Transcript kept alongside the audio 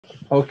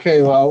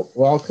Okay, well,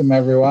 welcome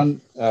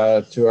everyone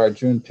to our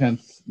June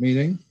 10th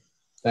meeting.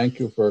 Thank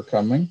you for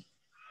coming.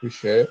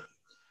 Appreciate it.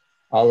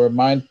 I'll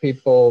remind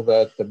people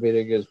that the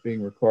meeting is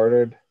being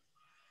recorded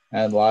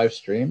and live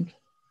streamed.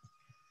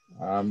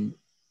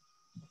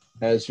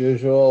 As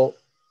usual,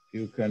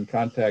 you can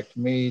contact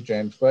me,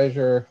 James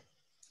Glazier,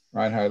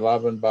 Reinhard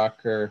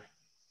Laubenbacher,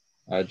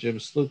 Jim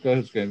Sluka,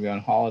 who's going to be on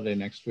holiday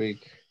next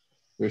week,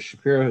 Bruce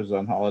Shapiro, who's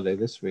on holiday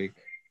this week,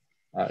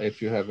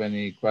 if you have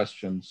any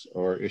questions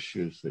or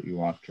issues that you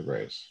want to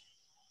raise.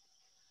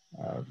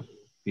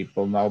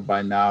 People know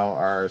by now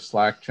our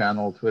Slack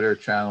channel, Twitter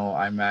channel,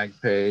 iMag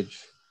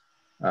page,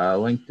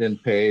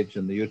 LinkedIn page,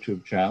 and the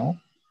YouTube channel.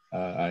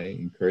 I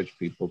encourage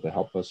people to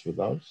help us with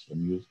those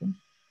and use them.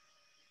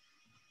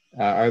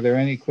 Are there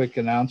any quick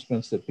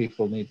announcements that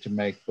people need to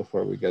make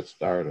before we get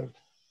started?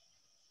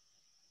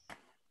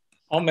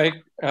 I'll make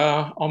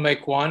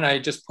one. I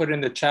just put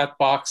in the chat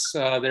box.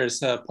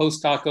 There's a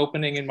postdoc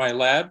opening in my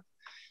lab.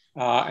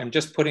 I'm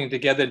just putting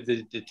together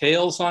the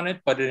details on it,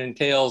 but it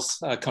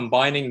entails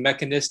combining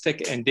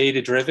mechanistic and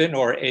data-driven,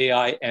 or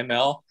AI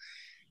ML,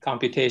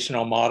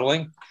 computational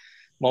modeling,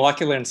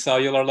 molecular and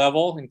cellular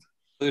level,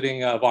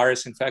 including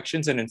virus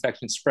infections and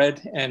infection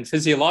spread, and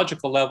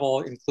physiological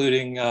level,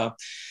 including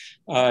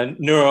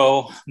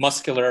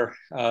neuromuscular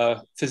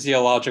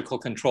physiological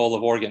control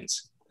of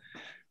organs.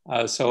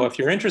 So if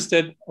you're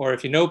interested, or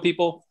if you know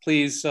people,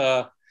 please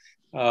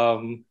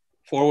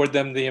forward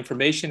them the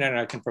information and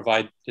I can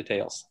provide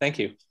details. Thank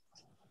you.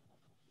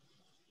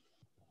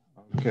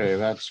 Okay,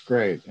 that's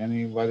great.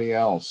 Anybody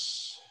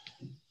else?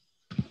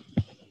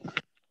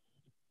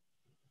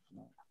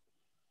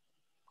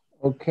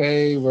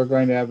 Okay, we're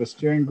going to have a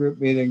steering group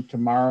meeting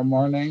tomorrow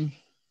morning.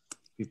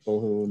 People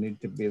who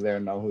need to be there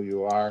know who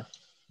you are.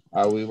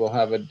 We will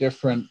have a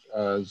different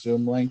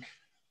Zoom link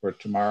for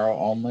tomorrow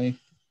only.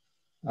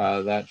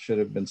 That should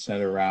have been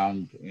sent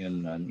around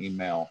in an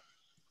email.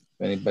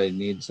 If anybody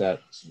needs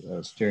that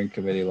steering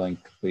committee link,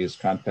 please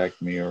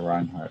contact me or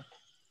Reinhardt.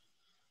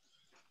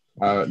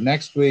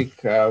 Next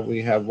week,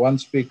 we have one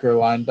speaker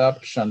lined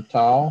up,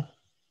 Chantal.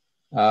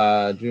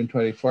 June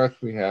 24th,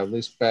 we have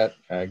Lisbeth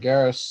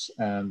Garris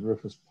and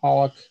Rufus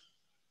Pollock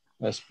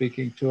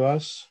speaking to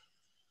us.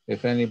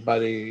 If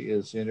anybody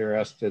is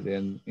interested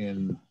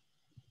in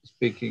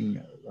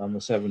speaking on the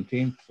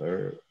 17th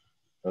or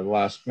the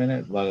last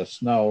minute, let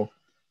us know.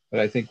 But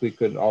I think we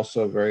could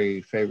also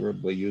very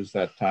favorably use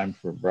that time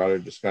for a broader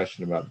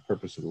discussion about the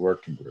purpose of the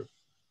working group.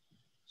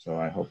 So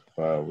I hope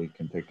we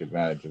can take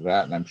advantage of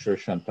that. And I'm sure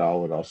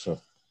Chantal would also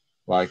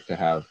like to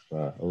have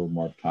a little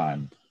more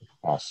time if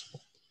possible.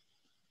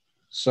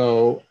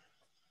 So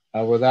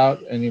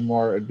without any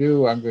more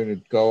ado, I'm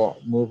going to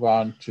move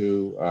on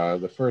to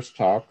the first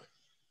talk.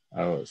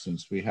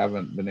 Since we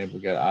haven't been able to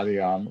get Adi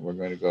on, we're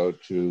going to go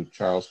to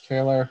Charles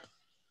Taylor.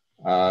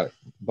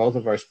 Both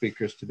of our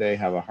speakers today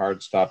have a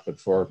hard stop at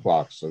 4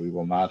 o'clock, so we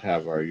will not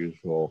have our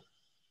usual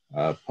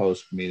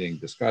post-meeting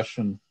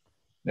discussion.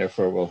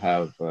 Therefore, we'll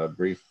have a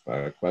brief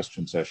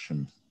question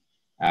session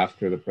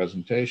after the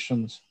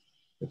presentations.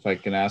 If I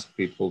can ask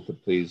people to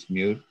please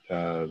mute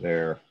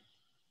their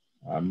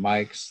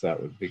mics,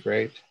 that would be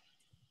great.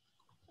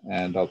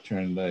 And I'll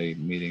turn the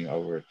meeting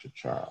over to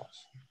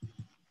Charles.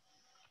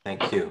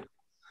 Thank you.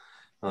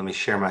 Let me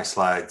share my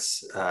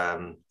slides.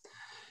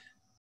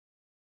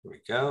 Here we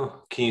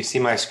go. Can you see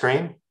my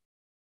screen?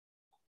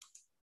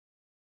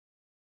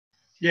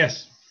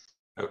 Yes.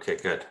 Okay,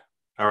 good.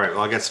 All right, well,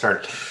 I'll get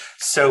started.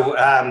 So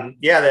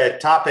yeah, the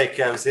topic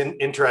was an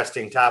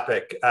interesting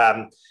topic.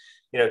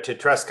 You know, to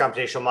trust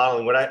computational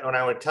modeling, what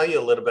I want to tell you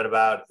a little bit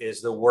about is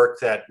the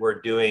work that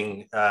we're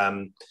doing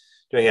at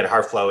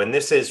HeartFlow. And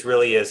this is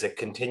really as a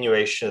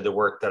continuation of the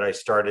work that I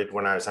started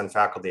when I was on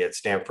faculty at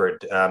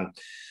Stanford.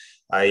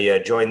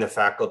 I joined the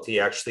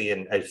faculty actually,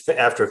 and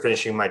after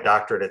finishing my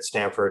doctorate at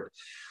Stanford,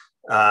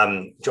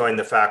 joined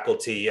the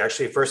faculty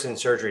actually first in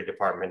surgery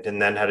department,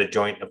 and then had a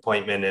joint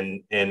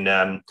appointment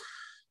in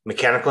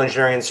mechanical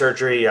engineering and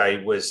surgery.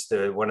 I was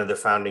one of the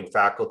founding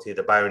faculty of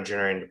the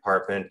bioengineering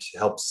department,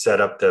 helped set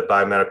up the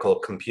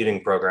biomedical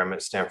computing program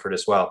at Stanford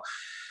as well.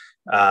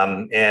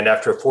 And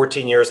after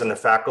 14 years on the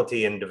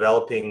faculty and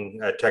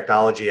developing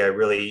technology, I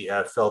really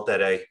felt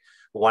that I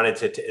wanted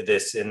to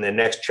this in the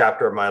next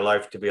chapter of my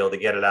life to be able to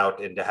get it out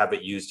and to have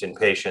it used in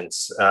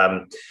patients.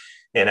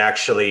 And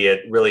actually,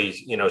 it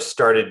really,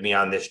 started me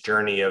on this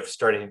journey of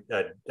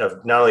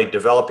of not only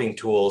developing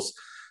tools,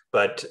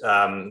 but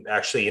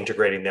actually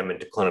integrating them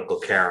into clinical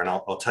care. And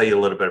I'll tell you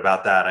a little bit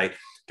about that. I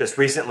just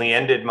recently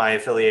ended my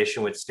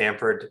affiliation with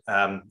Stanford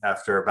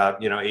after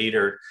about 8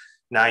 or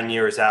 9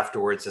 years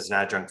afterwards as an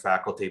adjunct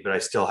faculty, but I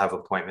still have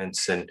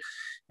appointments in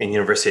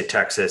University of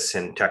Texas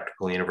and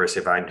Technical University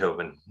of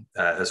Eindhoven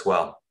as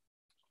well.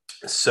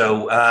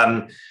 So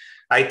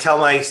I tell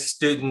my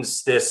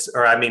students this,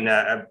 or I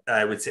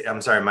would say,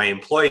 my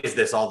employees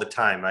this all the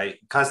time. I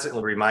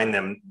constantly remind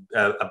them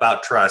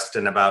about trust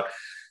and about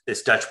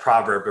this Dutch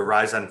proverb,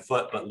 arrives on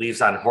foot, but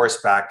leaves on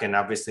horseback. And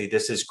obviously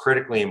this is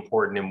critically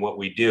important in what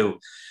we do,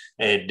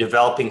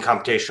 developing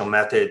computational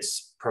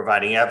methods,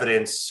 providing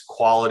evidence,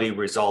 quality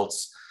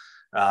results,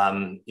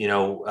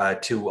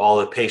 to all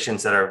the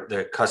patients that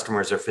the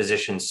customers or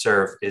physicians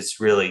serve is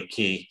really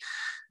key.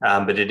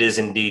 But it is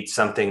indeed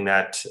something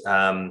that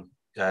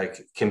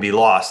can be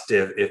lost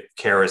if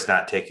care is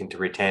not taken to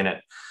retain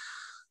it.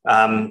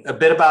 A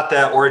bit about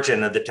the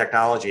origin of the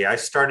technology. I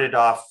started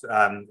off,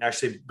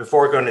 actually,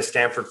 before going to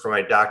Stanford for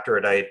my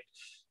doctorate, I had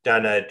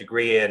done a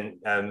degree in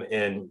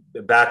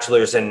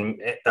bachelor's in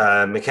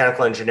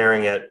mechanical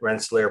engineering at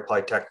Rensselaer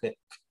Polytechnic.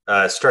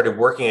 Started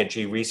working at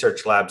G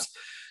Research Labs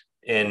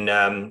in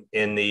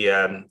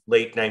the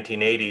late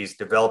 1980s,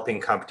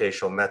 developing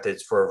computational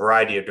methods for a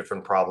variety of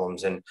different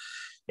problems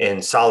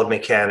in solid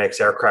mechanics,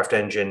 aircraft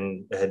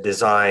engine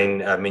design,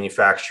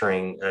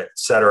 manufacturing, et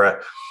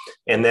cetera.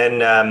 And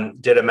then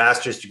did a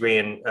master's degree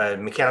in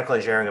mechanical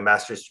engineering, a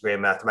master's degree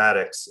in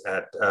mathematics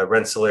at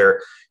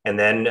Rensselaer, and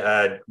then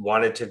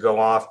wanted to go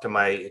off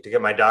to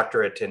get my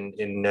doctorate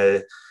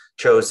and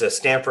chose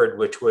Stanford,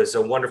 which was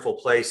a wonderful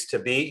place to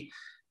be.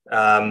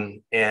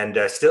 And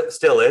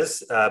still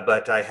is,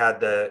 but I had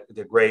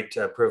the great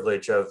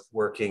privilege of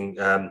working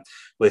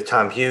with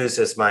Tom Hughes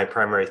as my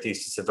primary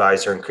thesis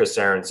advisor and Chris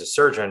Aarons, a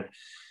surgeon,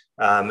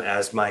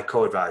 as my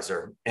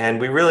co-advisor. And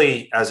we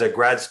really, as a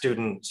grad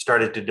student,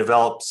 started to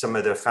develop some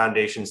of the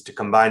foundations to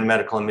combine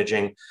medical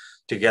imaging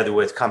together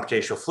with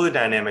computational fluid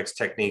dynamics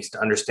techniques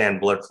to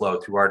understand blood flow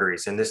through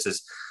arteries. And this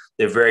is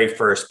the very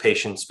first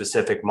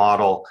patient-specific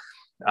model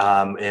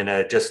in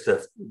just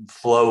the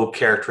flow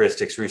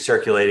characteristics,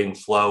 recirculating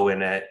flow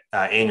in an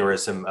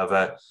aneurysm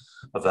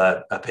of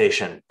a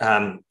patient,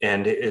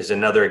 and is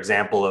another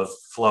example of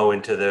flow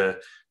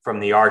from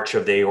the arch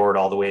of the aorta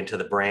all the way into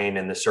the brain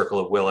and the circle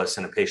of Willis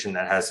in a patient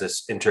that has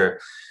this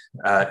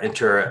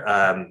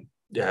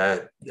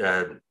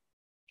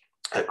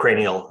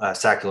cranial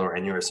saccular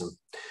aneurysm.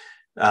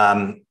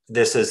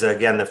 This is,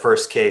 again, the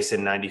first case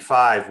in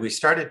 95. We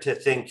started to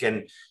think,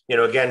 and,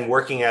 again,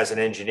 working as an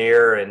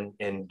engineer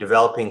and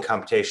developing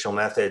computational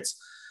methods,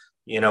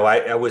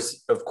 I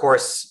was, of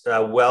course,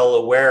 well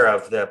aware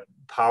of the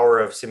power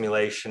of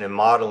simulation and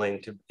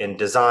modeling in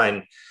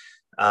design.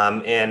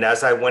 And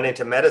as I went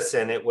into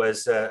medicine, it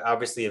was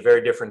obviously a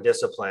very different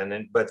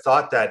discipline, but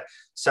thought that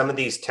some of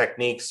these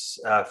techniques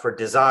for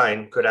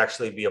design could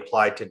actually be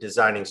applied to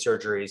designing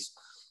surgeries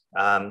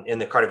in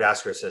the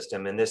cardiovascular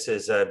system. And this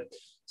is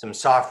some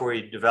software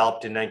we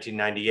developed in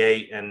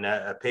 1998 and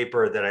a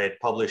paper that I had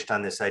published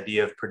on this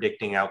idea of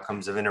predicting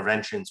outcomes of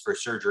interventions for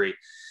surgery.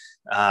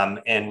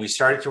 And we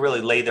started to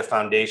really lay the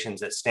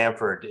foundations at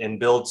Stanford and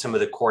build some of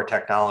the core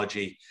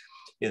technology,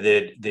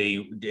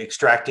 the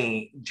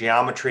extracting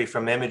geometry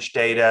from image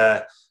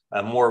data,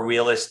 more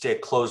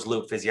realistic closed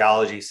loop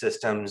physiology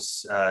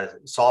systems,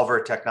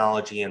 solver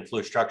technology, and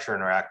fluid structure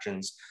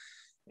interactions.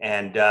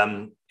 And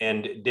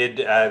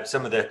did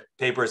some of the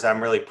papers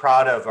I'm really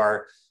proud of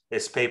are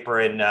this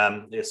paper in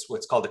this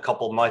what's called the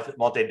coupled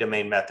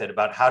multi-domain method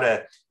about how to,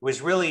 it was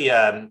really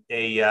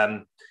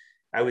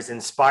I was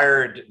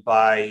inspired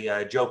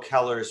by Joe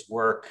Keller's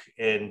work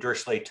in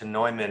Dirichlet to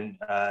Neumann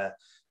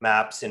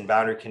maps and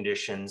boundary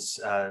conditions.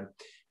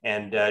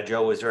 And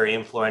Joe was very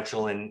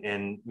influential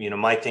in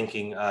my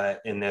thinking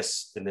in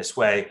this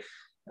way.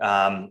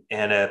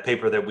 And a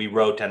paper that we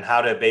wrote on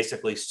how to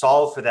basically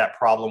solve for that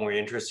problem. We're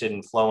interested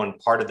in flow in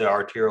part of the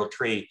arterial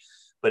tree,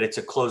 but it's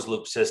a closed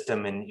loop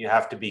system and you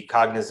have to be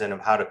cognizant of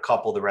how to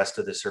couple the rest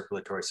of the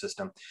circulatory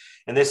system.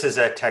 And this is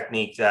a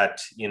technique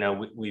that,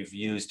 we've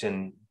used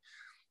in,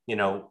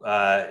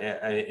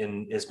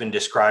 has been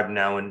described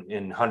now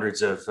in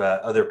hundreds of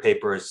other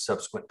papers,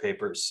 subsequent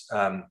papers,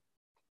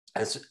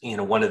 as,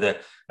 one of the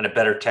kind of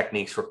better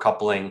techniques for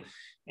coupling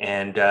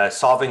and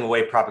solving a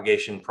wave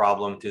propagation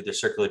problem through the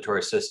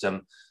circulatory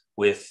system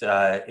with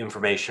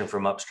information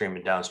from upstream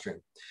and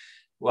downstream.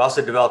 We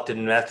also developed a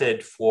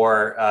method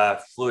for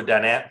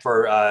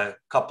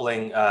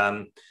coupling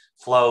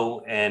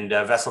flow and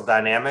vessel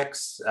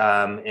dynamics.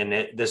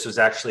 This was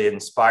actually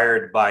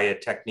inspired by a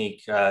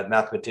technique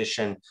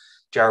mathematician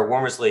Jared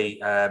Wormersley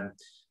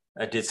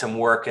did some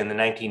work in the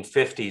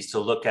 1950s to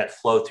look at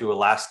flow through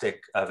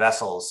elastic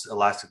vessels,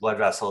 elastic blood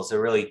vessels.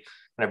 They're really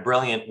kind of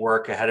brilliant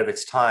work ahead of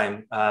its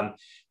time.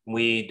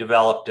 We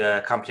developed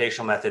a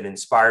computational method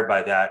inspired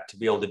by that to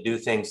be able to do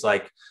things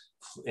like,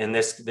 and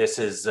this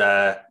is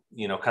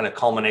kind of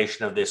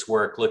culmination of this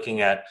work,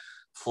 looking at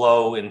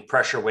flow and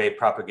pressure wave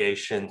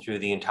propagation through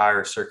the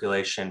entire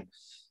circulation,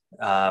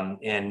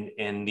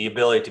 and the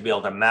ability to be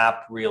able to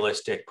map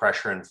realistic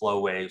pressure and flow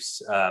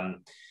waves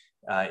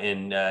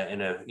in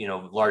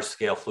a large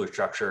scale fluid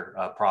structure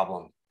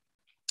problem.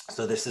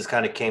 So this is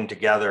kind of came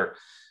together.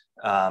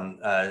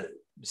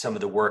 Some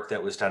of the work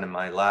that was done in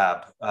my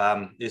lab.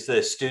 Is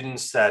the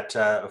students that,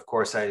 of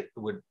course, I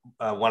would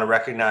want to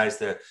recognize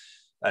the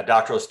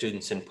doctoral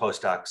students and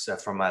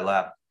postdocs from my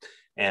lab.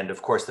 And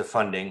of course, the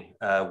funding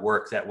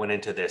work that went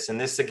into this. And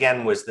this,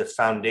 again, was the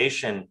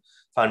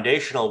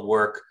foundational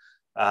work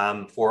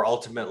for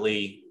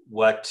ultimately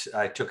what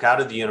I took out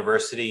of the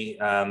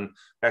university. I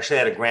actually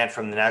had a grant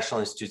from the National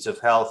Institutes of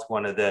Health,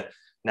 one of the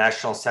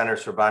National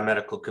Centers for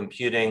Biomedical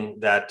Computing,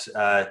 that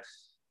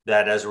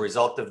that as a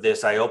result of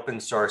this, I open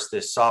sourced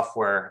this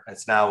software.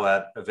 It's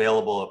now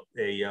available,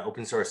 a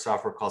open source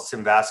software called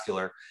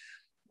Vascular.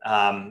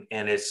 And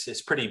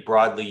it's pretty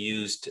broadly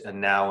used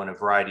now in a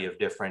variety of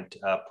different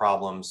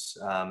problems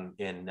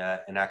in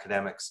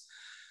academics.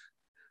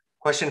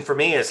 Question for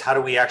me is, how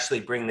do we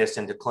actually bring this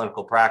into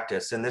clinical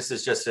practice? And this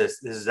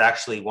is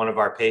actually one of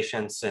our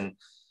patients, and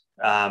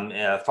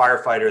a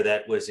firefighter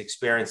that was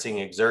experiencing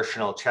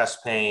exertional chest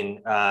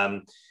pain,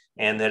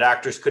 and the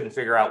doctors couldn't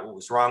figure out what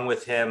was wrong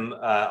with him.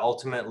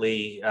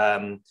 Ultimately,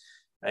 I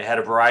had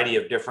a variety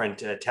of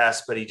different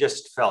tests, but he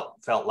just felt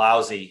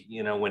lousy,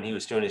 when he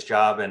was doing his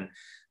job, and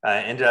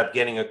ended up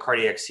getting a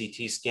cardiac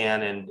CT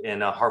scan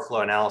and a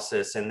HeartFlow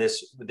analysis. And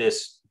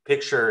this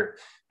picture,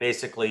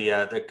 basically,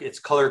 it's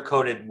color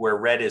coded where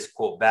red is,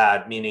 quote,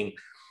 bad, meaning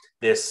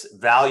this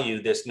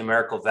value, this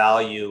numerical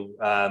value,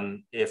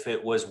 if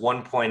it was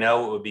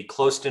 1.0, it would be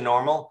close to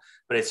normal,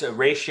 but it's a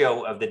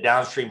ratio of the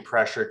downstream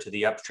pressure to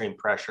the upstream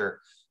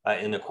pressure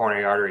in the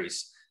coronary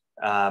arteries.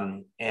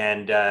 When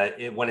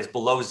it's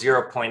below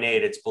 0.8,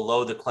 it's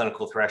below the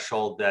clinical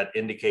threshold that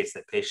indicates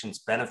that patients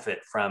benefit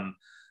from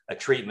a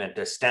treatment,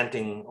 a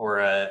stenting or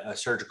a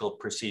surgical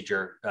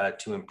procedure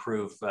to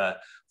improve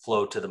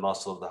flow to the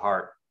muscle of the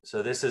heart.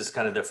 So this is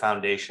kind of the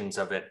foundations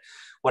of it.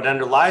 What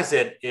underlies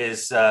it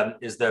is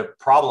the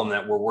problem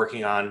that we're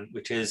working on,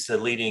 which is the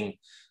leading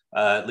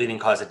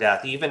cause of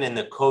death. Even in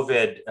the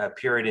COVID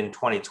period in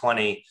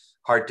 2020,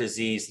 heart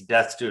disease,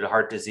 deaths due to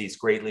heart disease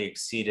greatly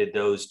exceeded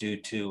those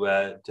due to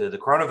the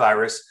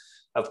coronavirus.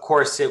 Of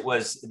course,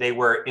 they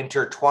were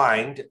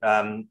intertwined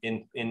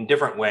in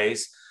different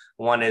ways.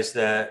 One is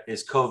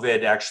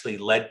COVID actually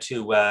led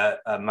to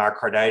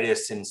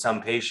myocarditis in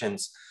some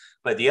patients.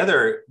 But the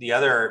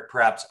other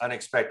perhaps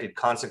unexpected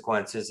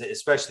consequences,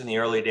 especially in the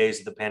early days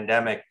of the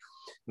pandemic,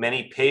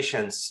 many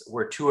patients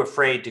were too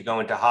afraid to go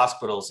into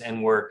hospitals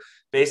and were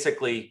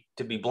basically,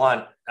 to be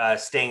blunt,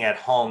 staying at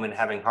home and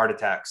having heart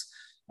attacks.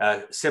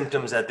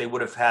 Symptoms that they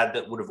would have had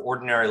that would have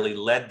ordinarily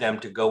led them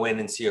to go in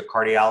and see a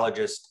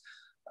cardiologist.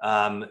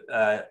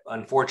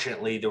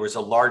 Unfortunately, there was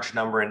a large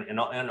number in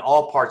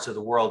all parts of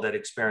the world that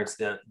experienced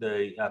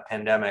the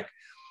pandemic.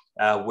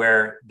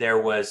 Where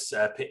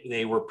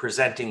they were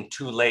presenting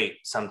too late,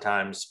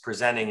 sometimes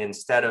presenting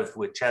instead of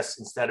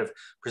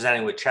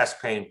presenting with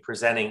chest pain,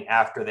 presenting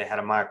after they had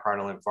a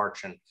myocardial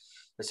infarction.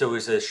 So it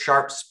was a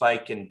sharp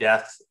spike in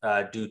death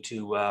due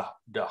to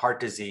the heart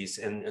disease,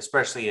 and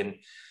especially in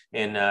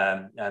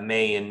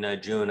May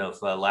and June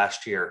of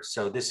last year.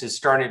 So this is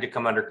starting to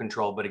come under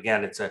control, but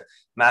again, it's a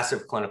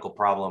massive clinical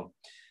problem.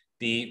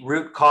 The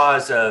root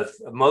cause of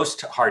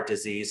most heart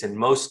disease and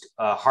most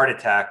heart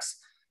attacks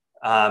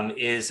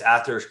is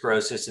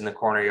atherosclerosis in the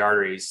coronary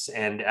arteries.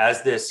 And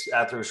as this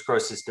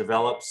atherosclerosis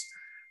develops,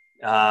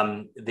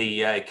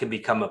 it can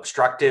become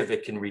obstructive.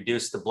 It can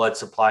reduce the blood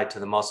supply to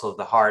the muscle of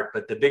the heart.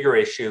 But the bigger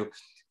issue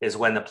is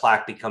when the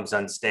plaque becomes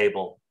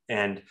unstable.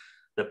 And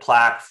the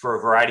plaque, for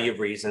a variety of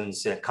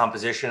reasons, the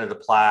composition of the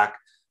plaque,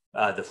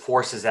 the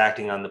forces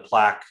acting on the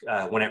plaque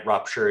when it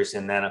ruptures,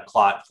 and then a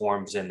clot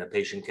forms, and the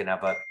patient can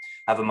have a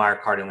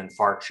myocardial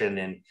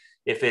infarction. And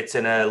if it's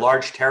in a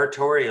large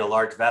territory, a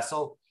large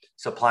vessel,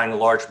 supplying a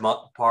large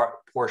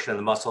portion of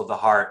the muscle of the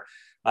heart,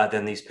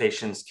 then these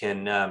patients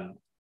can,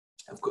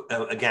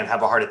 again,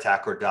 have a heart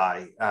attack or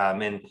die.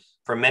 And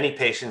for many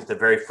patients, the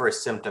very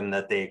first symptom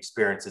that they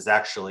experience is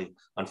actually,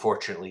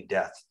 unfortunately,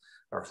 death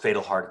or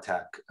fatal heart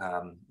attack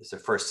is the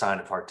first sign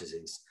of heart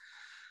disease.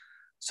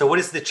 So what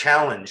is the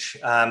challenge?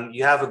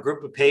 You have a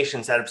group of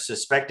patients that have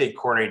suspected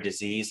coronary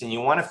disease, and you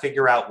want to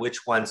figure out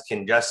which ones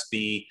can just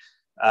be,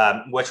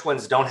 which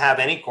ones don't have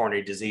any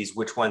coronary disease,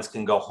 which ones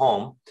can go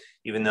home,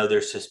 even though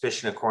there's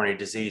suspicion of coronary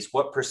disease.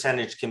 What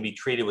percentage can be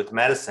treated with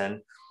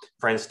medicine,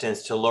 for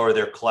instance, to lower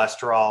their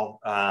cholesterol,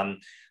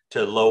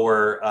 to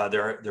lower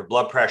their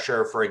blood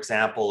pressure, for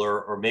example,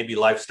 or maybe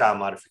lifestyle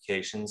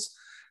modifications.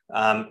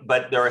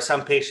 But there are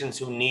some patients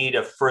who need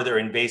a further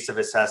invasive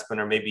assessment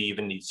or maybe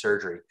even need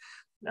surgery.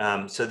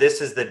 So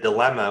this is the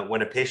dilemma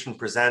when a patient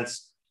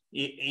presents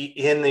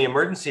in the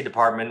emergency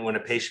department. When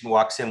a patient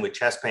walks in with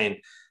chest pain,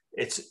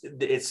 it's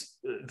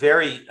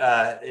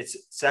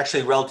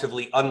actually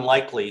relatively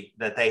unlikely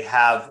that they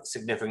have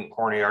significant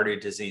coronary artery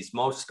disease.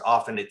 Most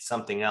often it's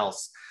something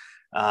else.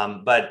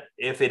 But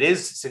if it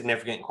is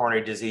significant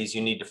coronary disease,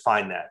 you need to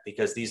find that,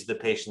 because these are the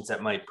patients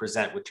that might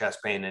present with chest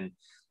pain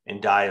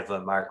and die of a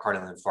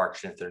myocardial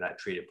infarction if they're not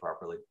treated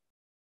properly.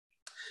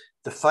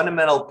 The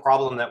fundamental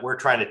problem that we're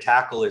trying to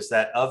tackle is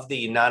that of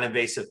the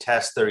non-invasive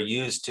tests that are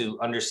used to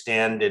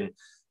understand and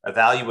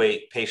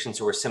evaluate patients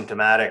who are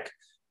symptomatic,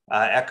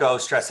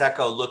 stress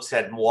echo looks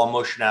at wall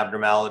motion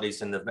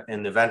abnormalities in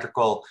the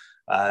ventricle.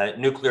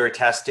 Nuclear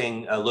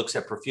testing looks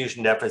at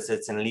perfusion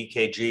deficits, and an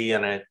EKG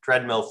on a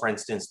treadmill, for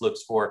instance,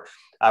 looks for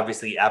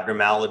obviously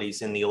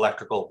abnormalities in the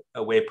electrical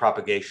wave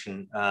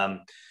propagation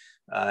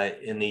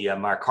in the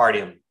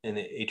myocardium, in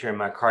the atrium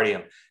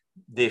myocardium.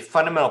 The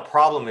fundamental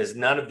problem is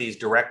none of these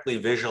directly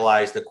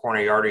visualize the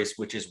coronary arteries,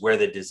 which is where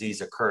the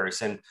disease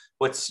occurs. And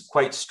what's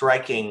quite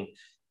striking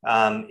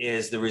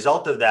is the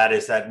result of that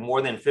is that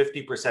more than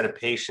 50% of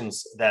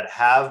patients that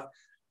have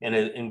an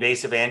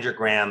invasive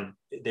angiogram,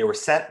 they were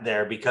sent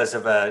there because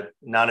of a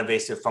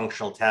non-invasive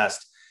functional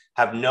test,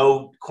 have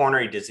no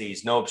coronary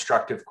disease, no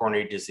obstructive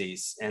coronary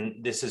disease.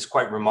 And this is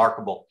quite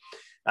remarkable.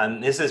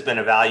 This has been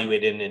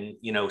evaluated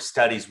in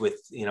studies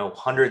with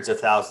hundreds of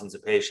thousands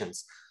of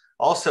patients.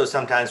 Also,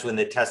 sometimes when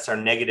the tests are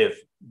negative,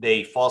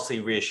 they falsely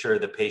reassure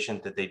the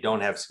patient that they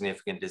don't have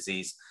significant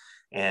disease.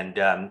 And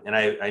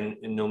I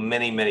know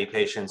many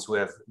patients who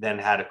have then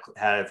had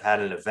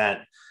an event,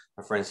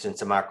 for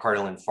instance, a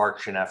myocardial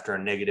infarction after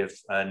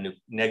a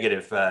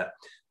negative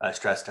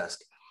stress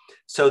test.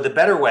 So the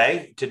better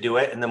way to do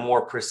it, and the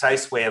more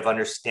precise way of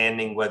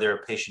understanding whether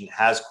a patient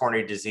has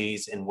coronary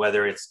disease and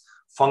whether it's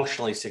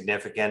functionally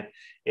significant,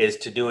 is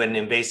to do an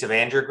invasive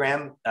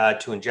angiogram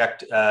to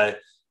inject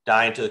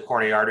dye into the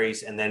coronary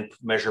arteries and then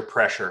measure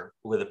pressure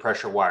with a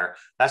pressure wire.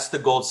 That's the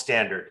gold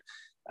standard.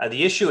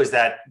 The issue is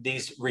that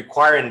these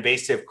require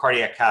invasive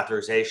cardiac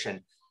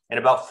catheterization, and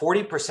about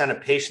 40%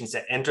 of patients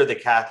that enter the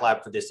cath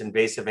lab for this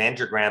invasive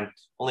angiogram,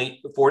 only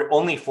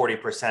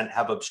 40%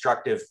 have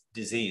obstructive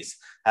disease,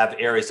 have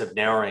areas of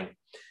narrowing.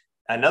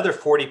 Another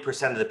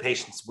 40% of the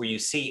patients where you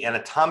see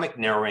anatomic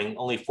narrowing,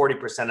 only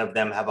 40% of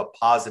them have a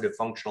positive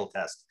functional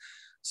test.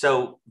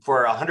 So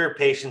for 100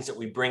 patients that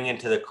we bring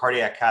into the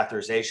cardiac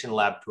catheterization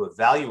lab to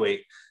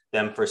evaluate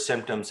them for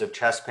symptoms of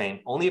chest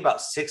pain, only about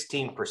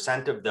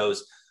 16% of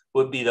those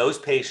would be those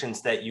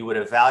patients that you would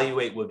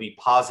evaluate would be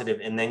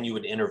positive, and then you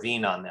would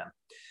intervene on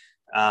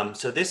them.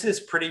 So this is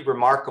pretty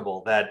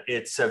remarkable that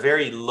it's a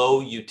very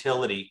low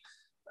utility.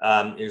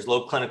 There's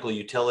low clinical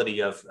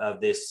utility of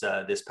this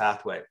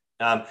pathway.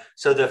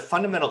 So the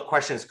fundamental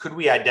question is, could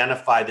we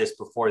identify this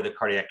before the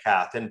cardiac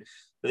cath? And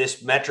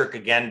this metric,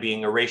 again,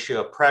 being a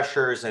ratio of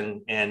pressures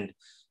and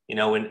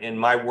in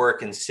my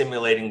work in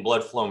simulating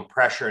blood flow and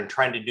pressure and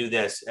trying to do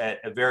this at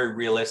a very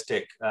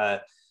realistic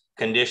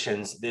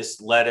conditions,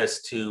 this led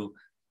us to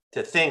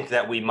think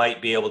that we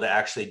might be able to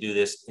actually do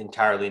this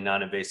entirely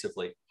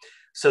non-invasively.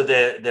 So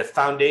the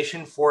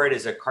foundation for it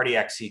is a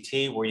cardiac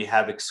CT where you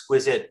have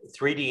exquisite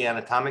 3D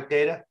anatomic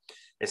data.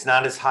 It's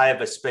not as high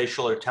of a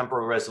spatial or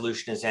temporal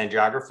resolution as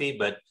angiography,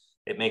 but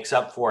it makes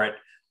up for it.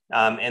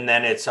 And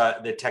then it's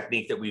the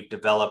technique that we've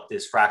developed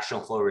is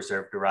fractional flow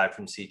reserve derived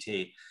from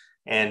CT.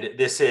 And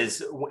this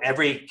is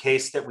every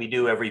case that we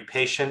do, every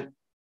patient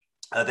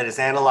that is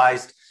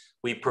analyzed,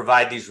 we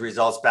provide these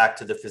results back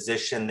to the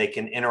physician. They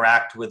can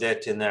interact with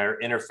it in their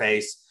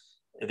interface.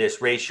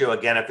 This ratio,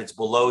 again, if it's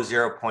below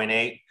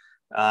 0.8,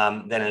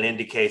 then it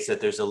indicates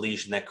that there's a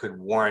lesion that could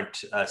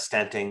warrant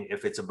stenting.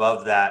 If it's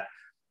above that,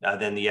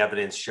 then the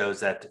evidence shows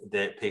that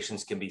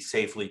patients can be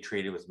safely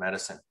treated with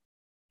medicine.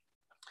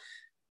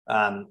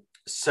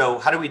 So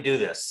how do we do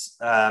this?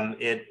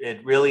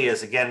 It really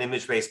is, again,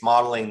 image-based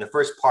modeling. The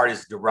first part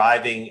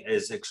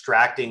is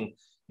extracting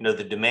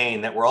the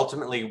domain that we're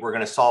going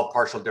to solve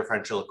partial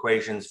differential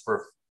equations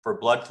for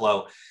blood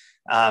flow.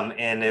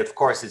 And of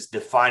course, it's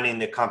defining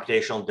the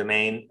computational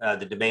domain,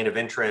 the domain of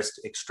interest,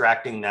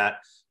 extracting that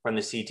from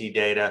the CT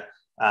data,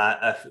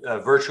 a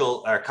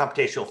virtual or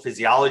computational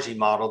physiology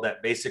model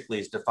that basically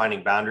is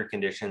defining boundary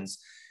conditions,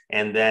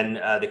 and then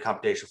the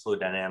computational fluid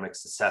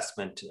dynamics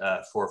assessment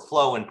for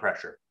flow and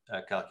pressure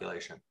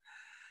calculation.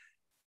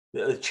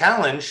 The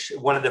challenge,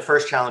 one of the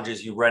first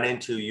challenges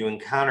you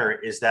encounter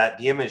is that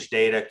the image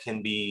data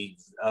can be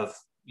of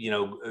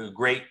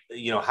great,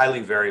 highly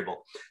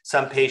variable.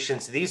 Some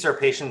patients, these are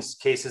patients'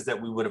 cases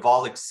that we would have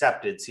all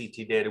accepted,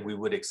 CT data we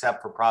would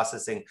accept for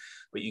processing,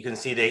 but you can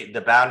see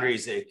the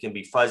boundaries, it can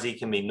be fuzzy,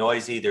 can be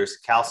noisy. There's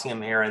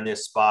calcium here in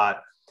this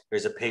spot.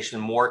 There's a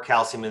patient more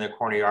calcium in the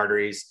coronary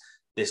arteries.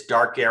 This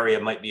dark area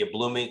might be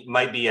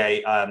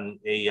a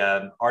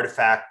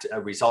artifact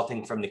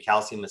resulting from the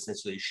calcium,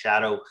 essentially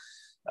shadow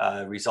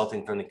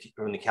resulting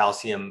from the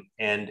calcium.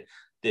 And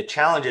the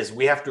challenge is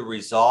we have to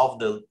resolve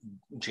the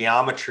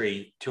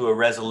geometry to a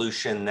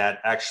resolution that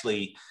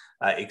actually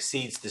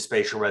exceeds the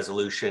spatial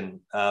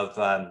resolution of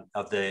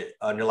the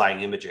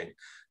underlying imaging.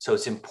 So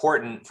it's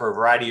important for a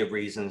variety of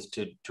reasons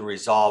to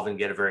resolve and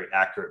get a very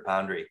accurate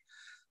boundary.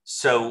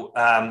 So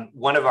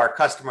one of our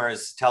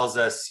customers tells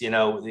us,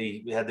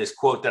 we had this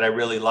quote that I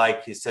really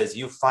like. He says,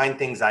 "You find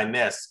things I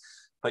miss,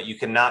 but you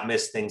cannot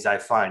miss things I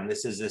find."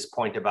 This is this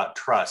point about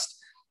trust.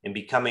 And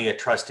becoming a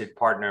trusted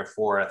partner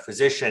for a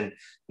physician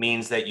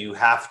means that you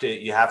have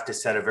to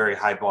set a very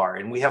high bar.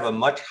 And we have a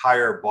much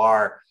higher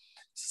bar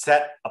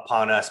set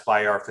upon us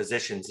by our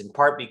physicians, in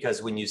part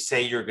because when you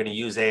say you're going to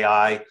use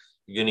AI,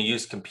 you're going to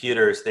use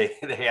computers, they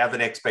have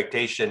an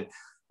expectation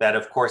that,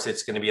 of course,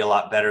 it's going to be a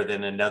lot better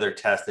than another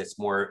test that's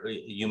more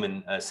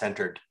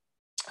human-centered.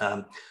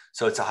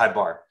 So it's a high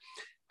bar.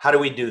 How do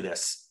we do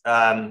this?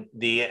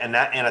 The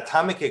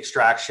anatomic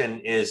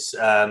extraction is,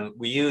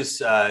 we use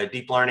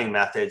deep learning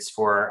methods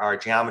for our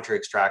geometry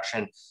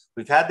extraction.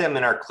 We've had them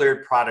in our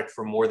cleared product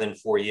for more than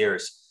 4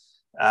 years.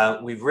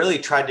 We've really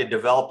tried to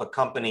develop a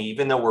company,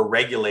 even though we're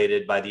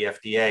regulated by the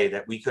FDA,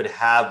 that we could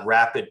have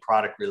rapid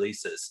product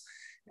releases.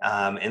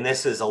 And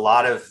this is a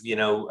lot of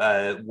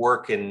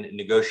work and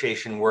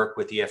negotiation work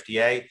with the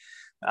FDA.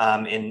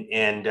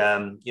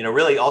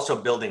 Really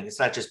also building, it's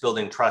not just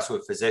building trust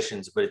with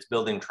physicians, but it's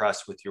building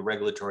trust with your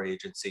regulatory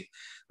agency.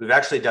 We've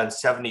actually done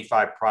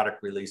 75 product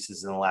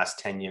releases in the last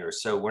 10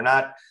 years. So we're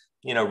not,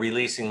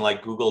 releasing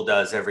like Google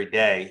does every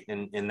day,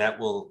 and that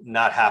will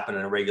not happen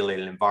in a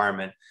regulated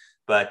environment,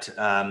 but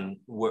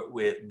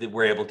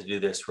we're able to do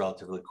this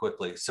relatively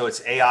quickly. So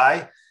it's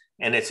AI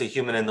and it's a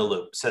human in the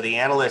loop. So the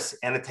analysts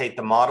annotate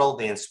the model,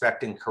 they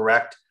inspect and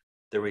correct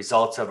the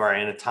results of our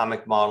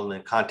anatomic model in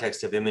the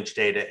context of image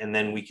data, and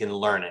then we can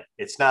learn it.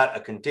 It's not a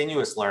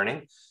continuous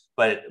learning,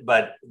 but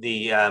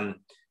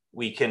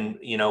we can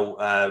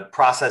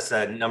process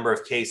a number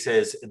of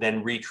cases,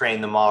 then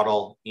retrain the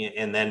model,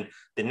 and then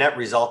the net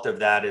result of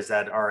that is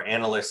that our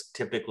analysts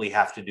typically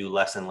have to do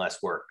less and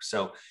less work.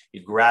 So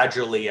you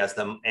gradually, as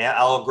the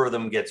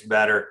algorithm gets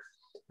better,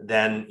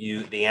 then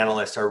the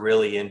analysts are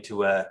really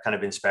into a kind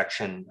of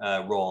inspection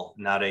role,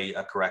 not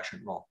a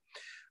correction role.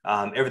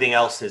 Everything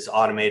else is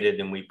automated,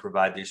 and we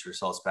provide these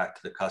results back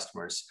to the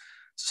customers.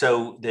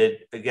 So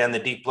again, the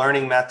deep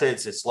learning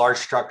methods, it's large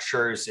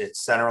structures,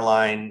 it's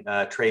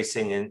centerline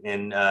tracing,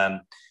 and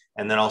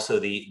then also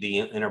the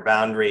inner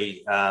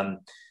boundary.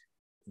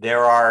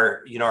 There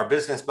are, our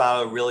business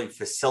model really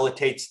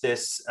facilitates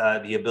this,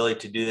 the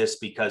ability to do this,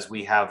 because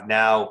we have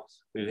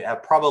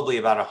probably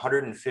about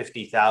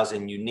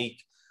 150,000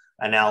 unique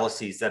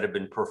analyses that have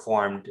been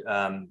performed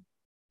on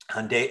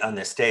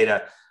this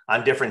data,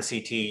 on different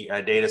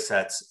CT data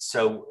sets.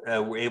 So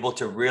we're able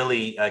to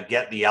really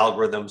get the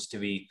algorithms to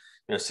be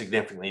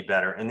significantly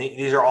better. And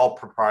these are all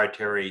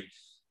proprietary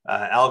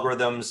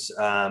algorithms.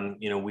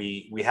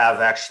 We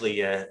have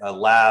actually a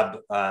lab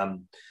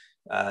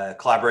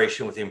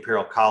collaboration with the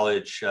Imperial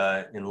College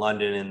in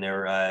London in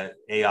their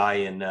AI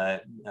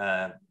and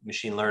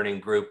machine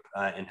learning group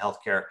in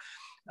healthcare.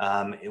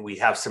 We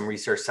have some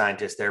research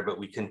scientists there, but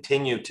we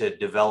continue to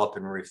develop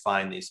and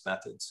refine these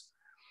methods.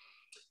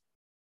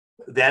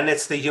 Then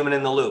it's the human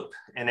in the loop.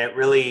 And it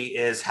really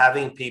is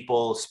having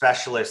people,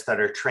 specialists that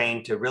are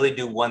trained to really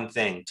do one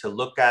thing, to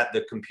look at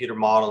the computer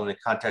model in the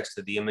context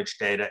of the image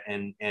data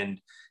and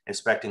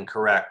inspect and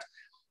correct.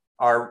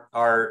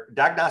 Our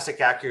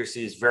diagnostic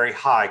accuracy is very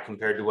high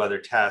compared to other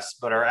tests,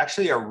 but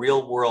our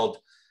real world,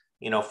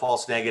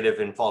 false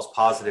negative and false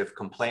positive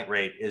complaint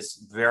rate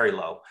is very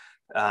low.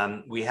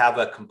 We have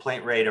a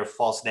complaint rate of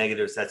false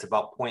negatives that's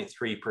about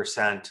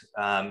 0.3%,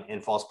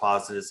 and false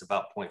positives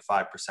about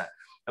 0.5%.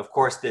 Of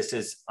course, this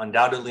is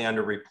undoubtedly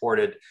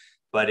underreported,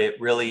 but it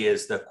really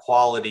is the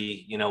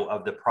quality,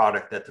 of the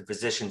product that the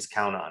physicians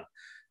count on.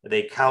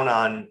 They count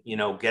on,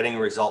 getting a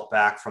result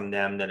back from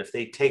them that if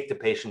they take the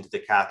patient to the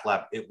cath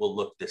lab, it will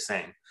look the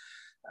same.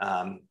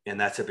 And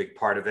that's a big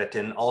part of it.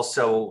 And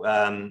also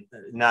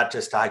not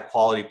just a high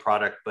quality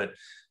product, but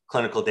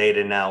clinical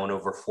data now in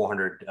over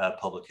 400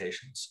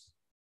 publications.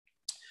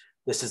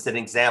 This is an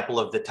example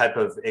of the type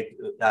of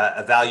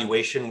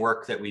evaluation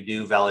work that we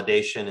do,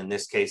 validation. In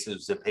this case, it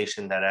was a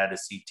patient that had a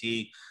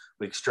CT.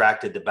 We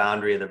extracted the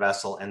boundary of the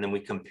vessel, and then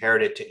we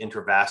compared it to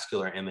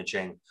intravascular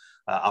imaging,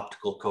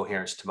 optical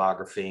coherence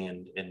tomography,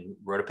 and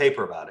wrote a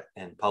paper about it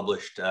and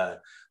published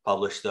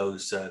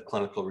those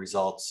clinical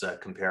results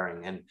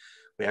comparing. And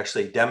we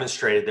actually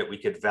demonstrated that we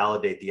could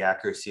validate the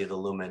accuracy of the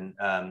lumen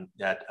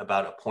at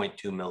about a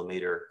 0.2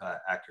 millimeter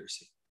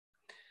accuracy.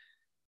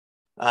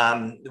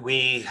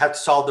 We have to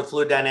solve the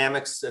fluid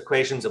dynamics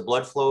equations of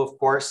blood flow, of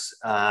course,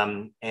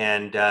 and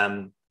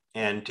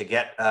to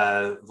get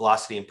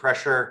velocity and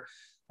pressure.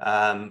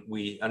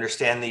 We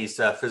understand these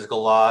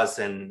physical laws,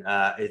 and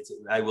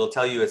I will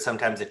tell you, it's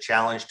sometimes a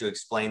challenge to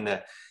explain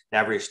the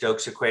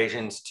Navier-Stokes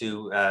equations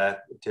to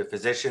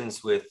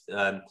physicians with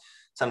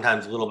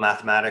sometimes little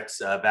mathematics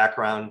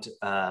background.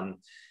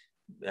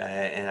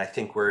 And I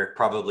think we're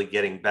probably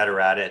getting better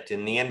at it.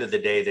 In the end of the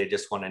day, they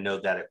just want to know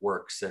that it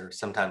works. They're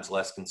sometimes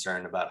less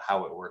concerned about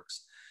how it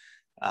works.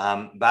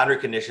 Boundary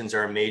conditions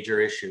are a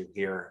major issue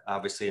here,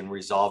 obviously, in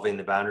resolving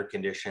the boundary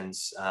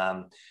conditions.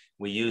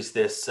 We use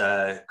this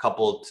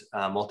coupled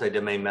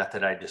multi-domain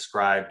method I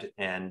described,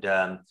 and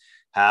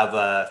have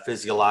a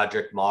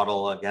physiologic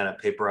model, again, a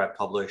paper I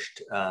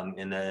published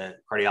in the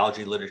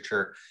cardiology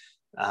literature,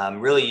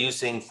 really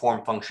using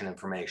form function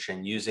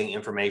information, using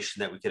information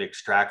that we could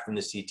extract from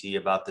the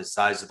CT about the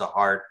size of the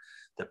heart,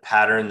 the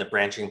pattern, the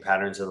branching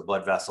patterns of the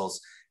blood vessels,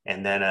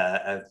 and then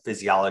a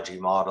physiology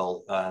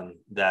model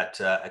that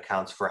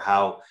accounts for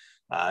how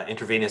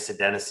intravenous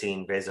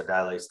adenosine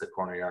vasodilates the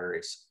coronary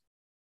arteries.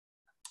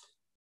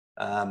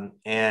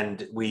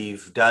 And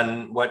we've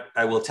done what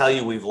I will tell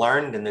you we've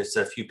learned, and there's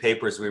a few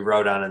papers we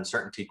wrote on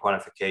uncertainty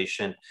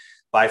quantification.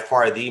 By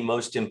far, the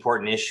most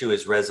important issue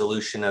is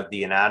resolution of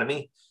the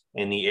anatomy,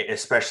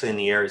 especially in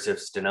the areas of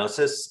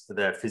stenosis.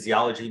 The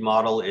physiology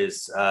model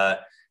is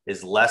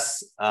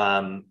less.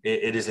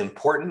 It is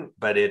important,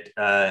 but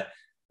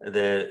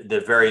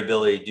the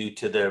variability due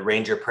to the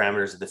range of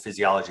parameters of the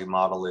physiology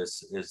model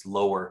is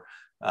lower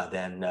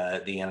than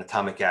the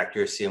anatomic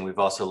accuracy. And we've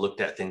also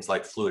looked at things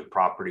like fluid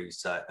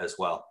properties as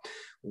well.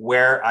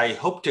 Where I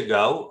hope to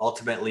go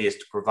ultimately is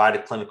to provide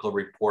a clinical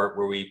report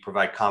where we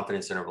provide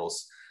confidence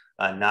intervals,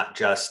 not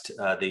just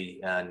the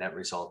net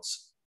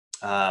results.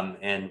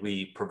 and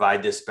we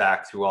provide this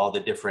back through all the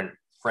different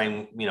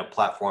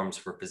platforms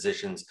for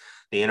physicians.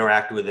 They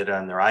interact with it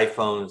on their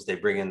iPhones. They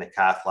bring in the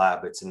cath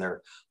lab. It's in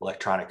their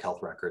electronic health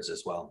records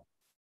as well.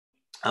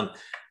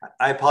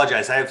 I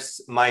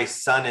apologize. My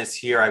son is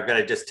here. I've got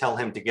to just tell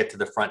him to get to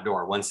the front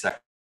door. 1 second.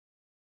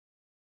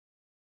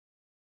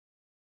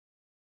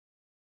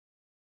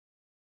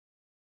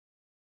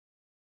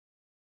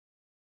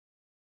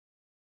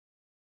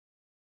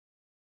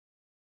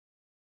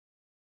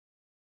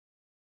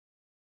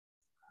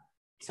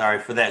 Sorry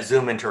for that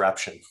Zoom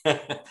interruption.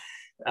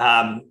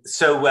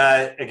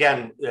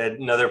 Again,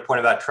 another point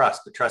about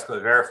trust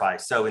but verify.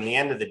 So in the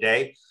end of the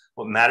day,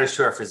 what matters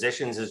to our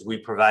physicians is we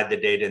provide the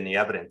data and the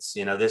evidence.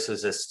 This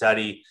is a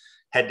study,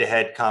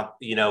 head-to-head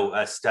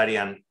a study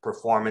on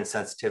performance,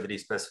 sensitivity,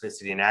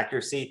 specificity, and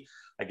accuracy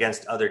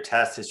against other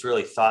tests. It's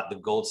really thought the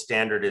gold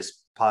standard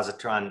is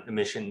positron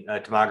emission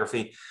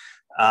tomography.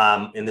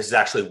 And this is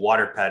actually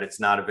water PET.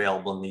 It's not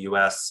available in the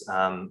US.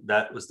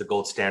 That was the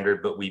gold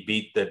standard, but we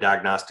beat the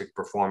diagnostic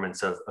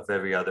performance of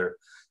every other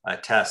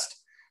test.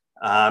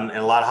 And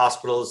a lot of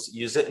hospitals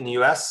use it in the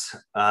US,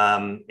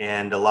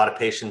 and a lot of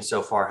patients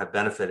so far have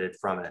benefited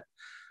from it.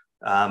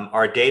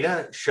 Our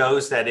data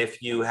shows that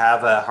if you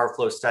have a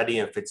HeartFlow study,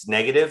 if it's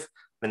negative,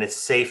 then it's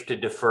safe to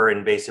defer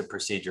invasive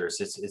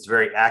procedures. It's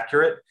very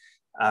accurate,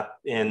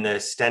 and the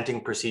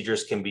stenting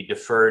procedures can be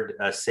deferred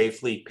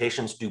safely.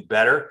 Patients do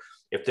better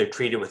if they're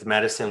treated with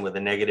medicine with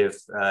a negative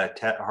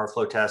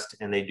HeartFlow test,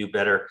 and they do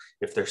better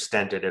if they're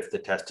stented if the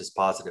test is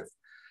positive.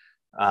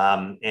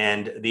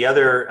 And the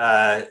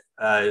other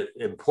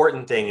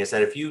important thing is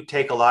that if you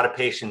take a lot of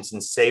patients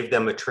and save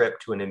them a trip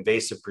to an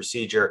invasive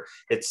procedure,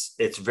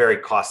 it's very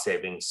cost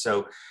savings.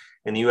 So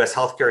in the US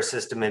healthcare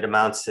system, it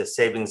amounts to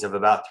savings of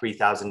about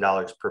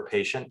 $3,000 per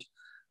patient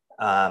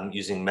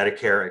using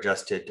Medicare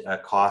adjusted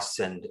costs.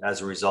 And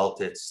as a result,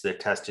 the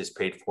test is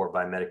paid for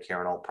by Medicare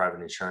and all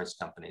private insurance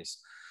companies.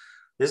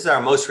 This is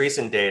our most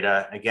recent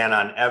data, again,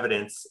 on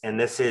evidence, and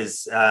this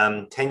is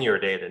 10-year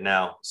data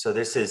now. So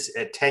this is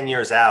at 10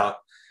 years out,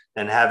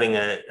 and having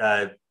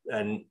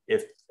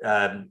if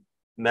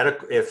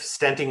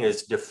stenting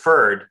is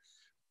deferred,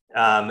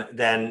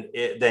 then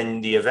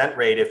the event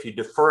rate, if you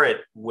defer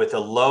it with a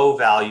low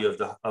value of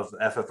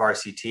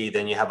FFRCT,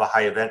 then you have a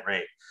high event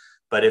rate.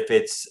 But if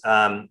it's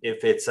a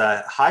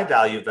high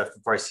value of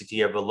FFRCT,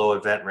 you have a low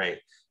event rate.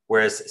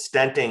 Whereas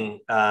stenting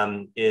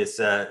is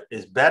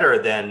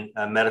better than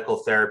medical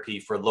therapy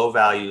for low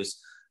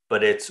values,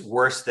 but it's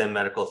worse than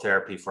medical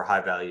therapy for high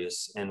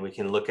values. And we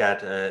can look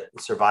at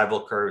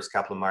survival curves,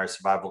 Kaplan-Meier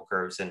survival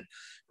curves, and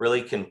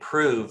really can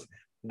prove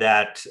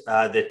that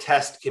the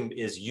test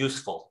is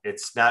useful.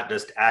 It's not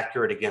just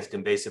accurate against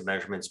invasive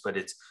measurements, but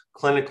it's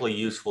clinically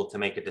useful to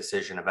make a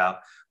decision about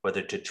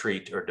whether to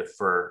treat or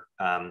defer,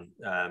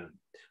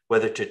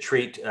 whether to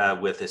treat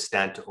with a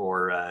stent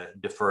or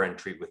defer and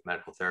treat with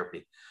medical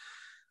therapy.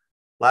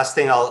 Last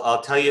thing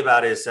I'll tell you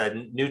about is a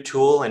new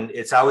tool, and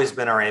it's always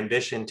been our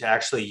ambition to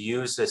actually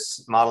use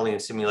this modeling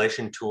and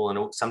simulation tool,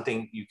 and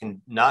something you can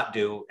not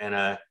do in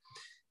a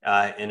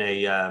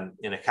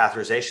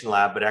catheterization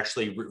lab, but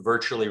actually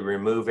virtually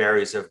remove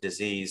areas of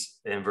disease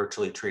and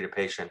virtually treat a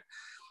patient.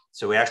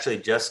 So we actually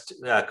just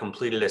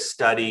completed a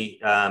study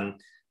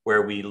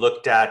where we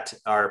looked at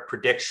our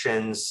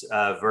predictions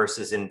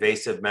versus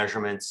invasive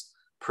measurements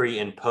pre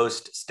and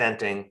post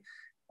stenting.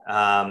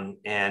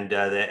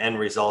 The end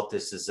result,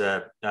 this is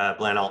a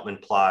Bland-Altman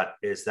plot,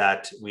 is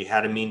that we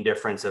had a mean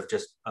difference of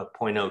just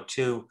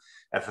 0.02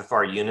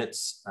 FFR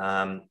units,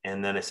 and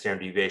then a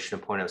standard deviation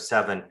of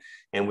 0.07.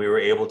 And we were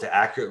able to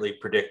accurately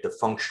predict the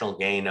functional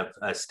gain of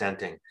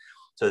stenting.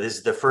 So this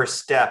is the first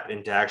step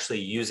into actually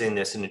using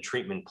this in a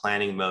treatment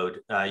planning mode,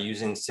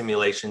 using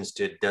simulations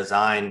to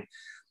design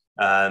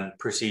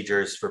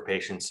procedures for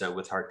patients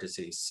with heart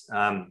disease.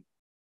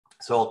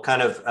 So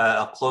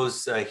I'll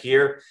close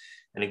here.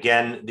 And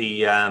again,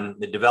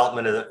 the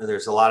development of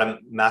there's a lot of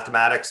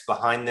mathematics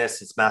behind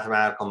this. It's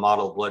mathematical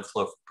model blood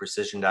flow for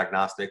precision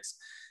diagnostics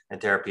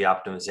and therapy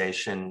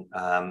optimization.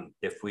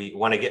 If we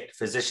want to get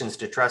physicians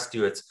to trust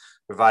you, it's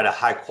provide a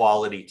high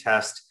quality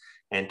test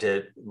and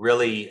to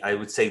really, I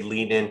would say,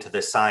 lean into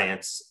the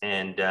science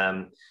and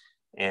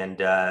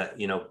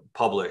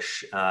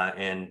publish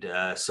and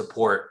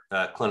support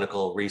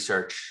clinical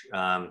research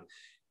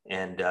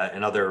and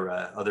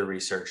other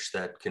research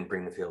that can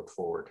bring the field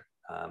forward.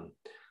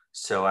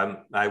 So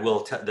I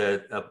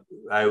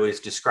always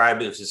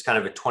describe it as kind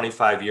of a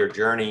 25-year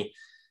journey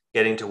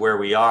getting to where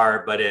we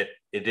are, but it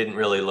didn't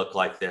really look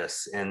like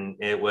this. And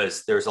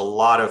there's a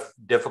lot of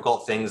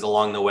difficult things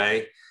along the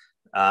way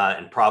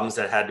and problems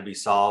that had to be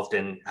solved,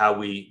 and how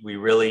we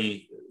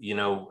really,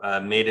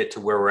 made it to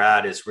where we're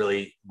at is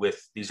really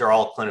these are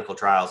all clinical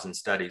trials and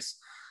studies.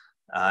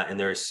 And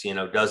there's,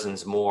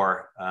 dozens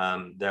more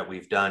that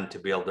we've done to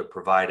be able to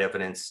provide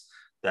evidence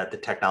that the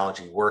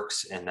technology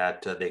works and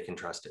that they can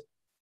trust it.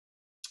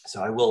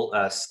 So I will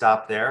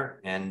stop there,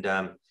 and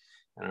I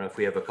don't know if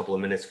we have a couple of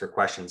minutes for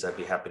questions. I'd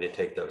be happy to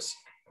take those.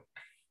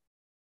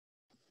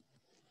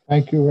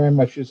 Thank you very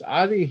much. Is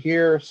Adi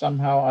here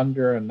somehow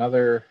under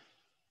another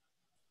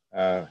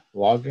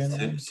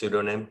login?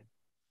 Pseudonym?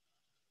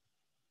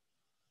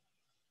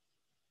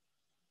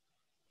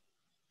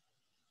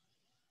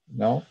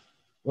 No?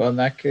 Well, in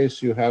that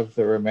case, you have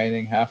the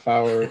remaining half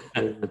hour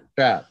to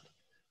chat.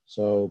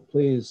 So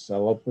please,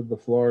 I'll open the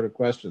floor to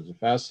questions. A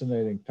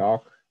fascinating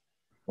talk.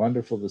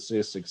 Wonderful to see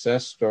a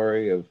success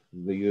story of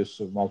the use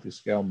of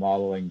multi-scale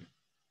modeling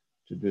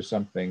to do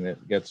something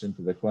that gets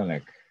into the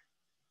clinic.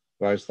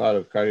 So I always thought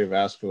of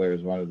cardiovascular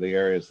as one of the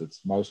areas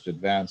that's most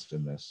advanced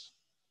in this.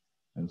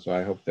 And so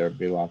I hope there'll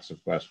be lots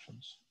of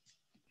questions.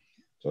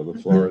 So the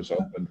floor is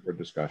open for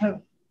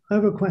discussion. I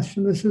have a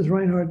question. This is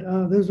Reinhard.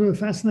 This was a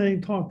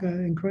fascinating talk,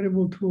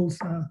 incredible tools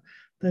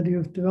that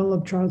you've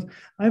developed, Charles.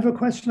 I have a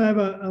question. I have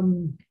a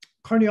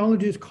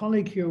cardiologist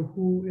colleague here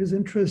who is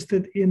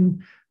interested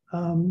in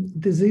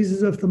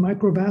diseases of the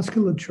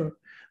microvasculature.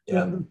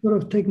 Yeah. The sort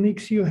of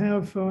techniques you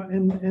have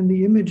and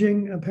the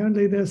imaging,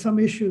 apparently there's some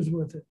issues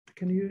with it.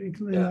 Can you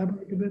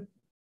elaborate a bit?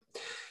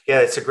 Yeah,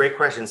 it's a great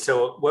question.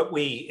 So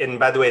and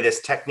by the way,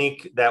 this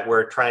technique that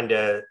we're trying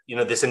to,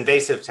 this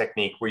invasive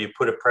technique where you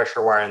put a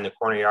pressure wire in the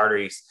coronary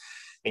arteries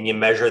and you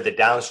measure the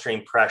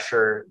downstream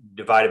pressure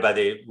divided by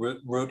the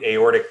root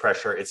aortic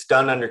pressure, it's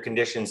done under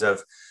conditions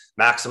of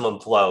maximum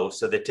flow.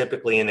 So that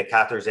typically in the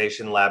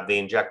catheterization lab, they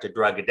inject a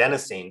drug,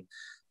 adenosine,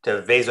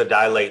 to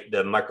vasodilate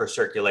the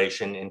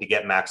microcirculation and to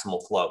get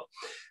maximal flow.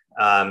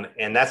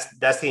 And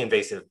that's the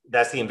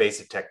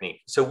invasive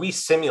technique. So we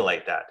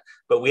simulate that,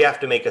 but we have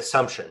to make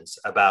assumptions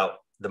about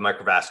the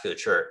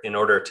microvasculature in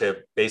order to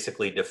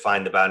basically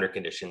define the boundary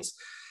conditions.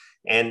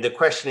 And the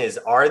question is,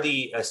 are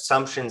the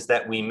assumptions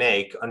that we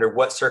make, under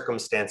what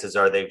circumstances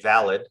are they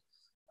valid?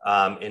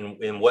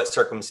 In what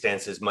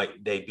circumstances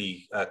might they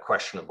be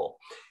questionable?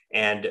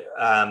 And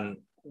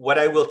what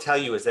I will tell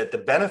you is that the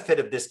benefit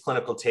of this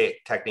clinical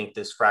technique,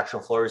 this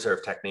fractional flow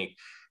reserve technique,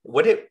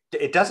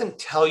 it doesn't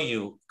tell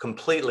you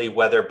completely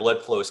whether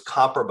blood flow is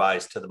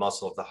compromised to the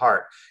muscle of the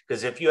heart.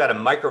 Because if you had a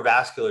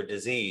microvascular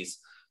disease,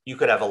 you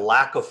could have a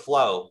lack of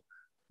flow,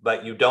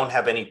 but you don't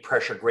have any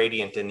pressure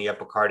gradient in the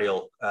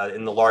epicardial,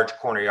 in the large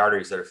coronary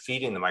arteries that are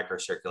feeding the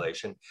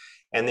microcirculation.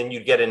 And then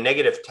you'd get a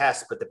negative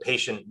test, but the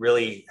patient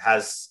really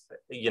has,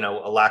 a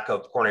lack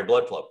of coronary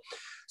blood flow.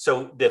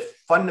 So the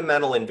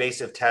fundamental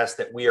invasive test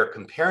that we are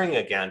comparing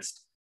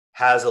against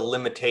has a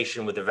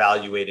limitation with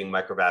evaluating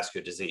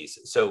microvascular disease.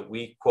 So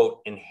we, quote,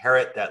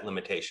 inherit that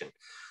limitation.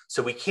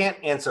 So we can't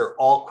answer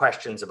all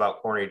questions about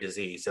coronary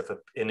disease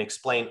and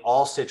explain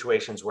all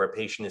situations where a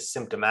patient is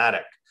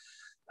symptomatic.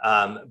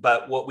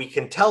 But what we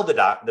can tell the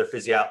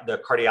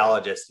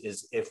cardiologist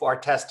is, if our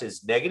test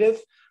is negative,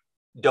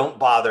 don't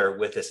bother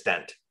with a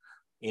stent.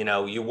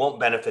 You won't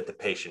benefit the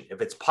patient.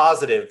 If it's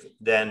positive,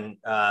 then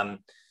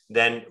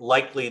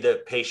likely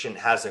the patient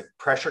has a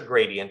pressure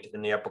gradient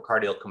in the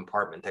epicardial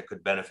compartment that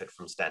could benefit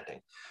from stenting.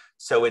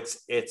 So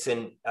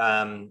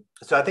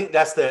so I think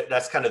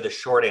that's kind of the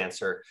short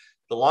answer.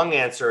 The long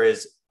answer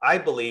is, I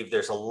believe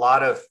there's a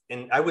lot of,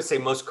 and I would say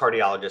most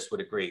cardiologists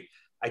would agree,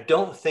 I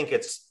don't think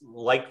it's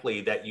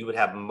likely that you would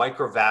have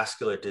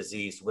microvascular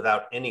disease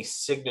without any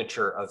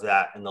signature of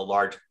that in the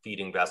large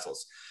feeding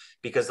vessels.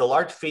 Because the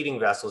large feeding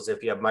vessels,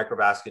 if you have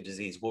microvascular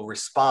disease, will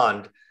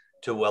respond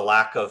to a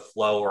lack of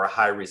flow or a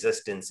high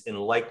resistance and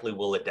likely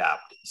will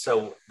adapt.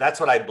 So that's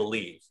what I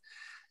believe.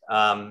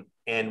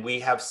 And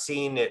we have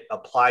seen it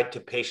applied to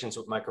patients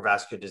with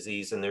microvascular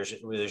disease, and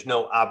there's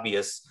no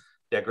obvious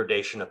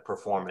degradation of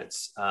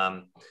performance.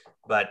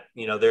 But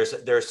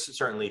there's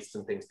certainly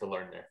some things to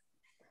learn there.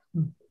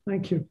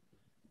 Thank you.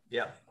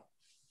 Yeah.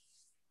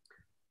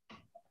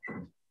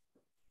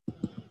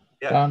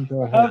 Tom,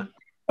 go ahead.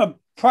 A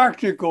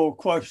practical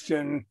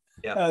question.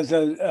 Yeah. As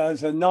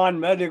a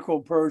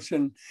non-medical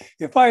person,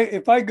 if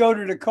I go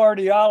to the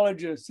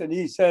cardiologist and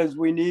he says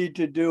we need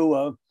to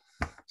do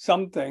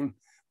something,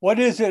 what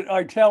is it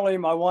I tell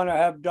him I want to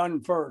have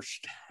done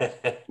first? Well,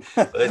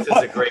 this is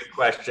a great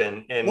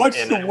question. And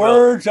what's the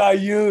words I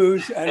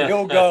use? And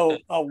he'll go,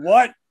 a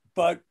what?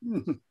 But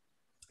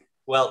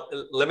well,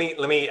 let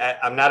me.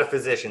 I'm not a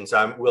physician, so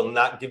I will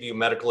not give you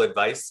medical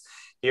advice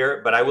here.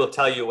 But I will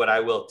tell you what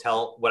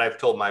I've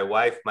told my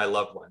wife, my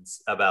loved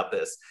ones about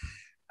this.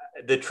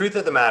 The truth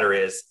of the matter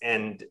is,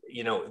 and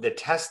the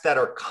tests that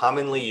are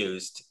commonly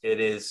used, it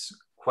is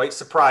quite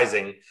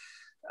surprising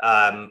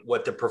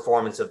what the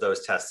performance of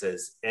those tests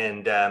is.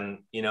 And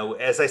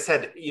as I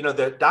said,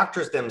 the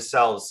doctors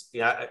themselves,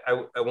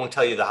 I won't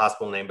tell you the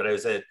hospital name, but I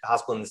was at a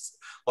hospital in this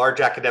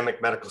large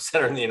academic medical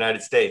center in the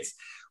United States,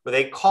 where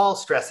they call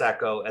stress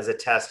echo as a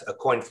test a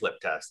coin flip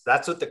test.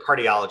 That's what the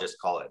cardiologists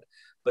call it,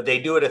 but they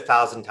do it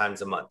 1,000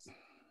 times a month.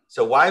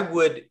 So why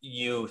would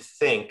you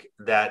think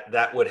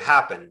that would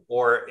happen?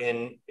 Or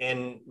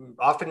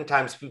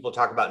oftentimes people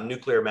talk about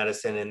nuclear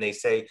medicine and they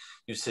say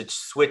you should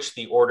switch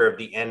the order of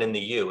the N and the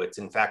U. It's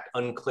in fact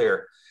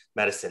unclear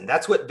medicine.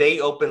 That's what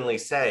they openly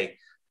say,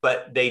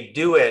 but they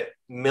do it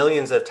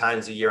millions of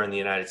times a year in the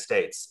United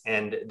States.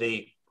 And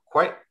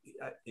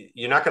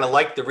you're not going to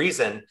like the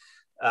reason,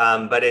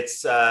 but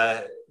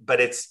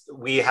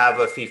we have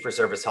a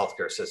fee-for-service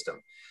healthcare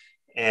system.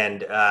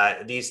 And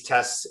these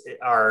tests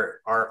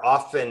are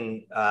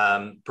often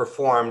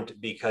performed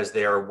because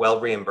they are well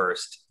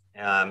reimbursed.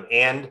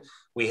 And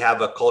we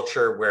have a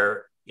culture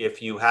where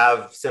if you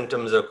have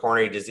symptoms of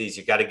coronary disease,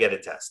 you got to get a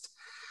test.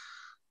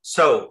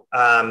 So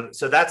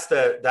that's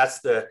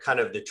the kind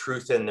of the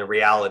truth and the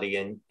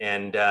reality.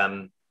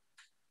 And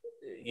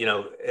you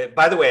know,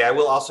 by the way, I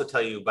will also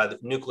tell you by the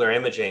nuclear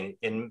imaging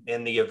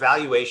in the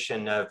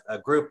evaluation of a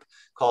group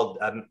called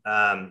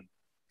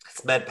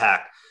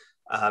MedPAC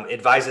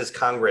advises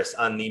Congress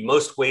on the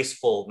most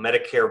wasteful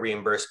Medicare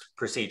reimbursed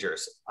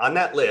procedures. On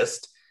that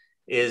list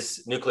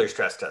is nuclear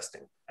stress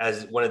testing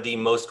as one of the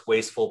most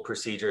wasteful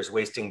procedures,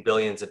 wasting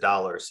billions of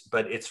dollars,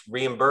 but it's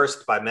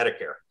reimbursed by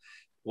Medicare.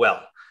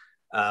 Well,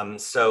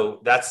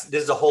 so this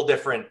is a whole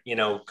different, you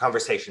know,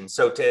 conversation.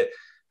 So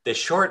the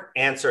short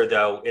answer,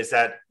 though, is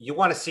that you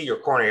want to see your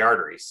coronary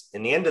arteries.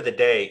 In the end of the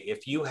day,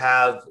 if you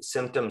have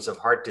symptoms of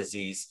heart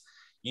disease,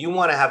 you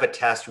want to have a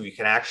test where you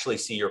can actually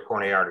see your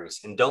coronary arteries,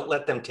 and don't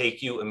let them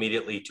take you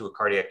immediately to a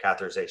cardiac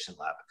catheterization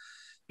lab,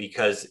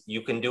 because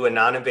you can do a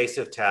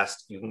non-invasive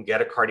test. You can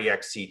get a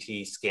cardiac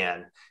CT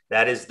scan.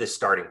 That is the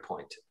starting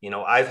point. You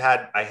know, I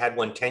had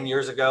one 10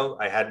 years ago.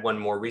 I had one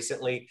more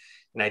recently,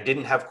 and I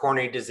didn't have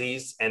coronary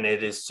disease. And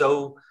it is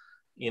so,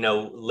 you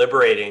know,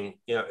 liberating,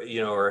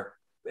 or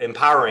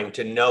empowering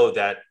to know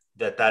that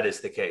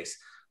is the case.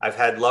 I've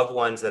had loved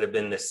ones that have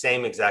been in the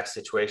same exact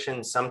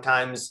situation.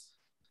 Sometimes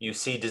you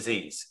see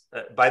disease.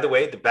 By the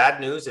way, the bad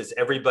news is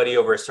everybody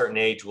over a certain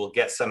age will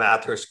get some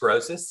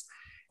atherosclerosis.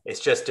 It's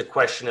just a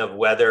question of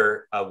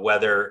whether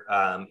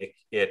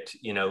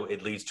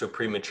it leads to a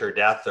premature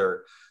death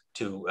or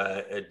to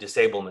a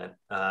disablement.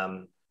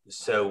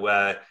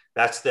 So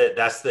that's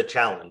the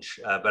challenge.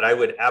 But I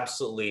would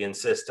absolutely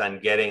insist on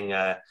getting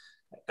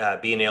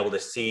being able to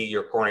see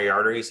your coronary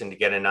arteries and to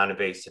get a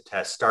non-invasive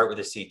test. Start with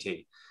a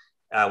CT.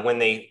 When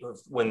the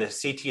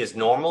CT is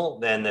normal,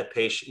 then the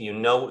patient,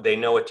 they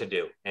know what to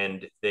do,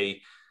 and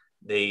the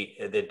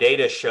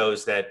data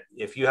shows that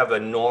if you have a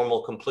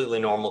completely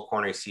normal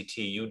coronary CT,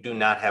 you do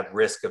not have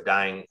risk of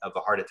dying of a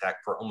heart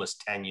attack for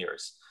almost 10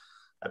 years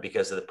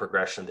because of the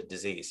progression of the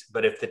disease.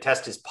 But if the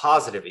test is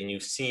positive and you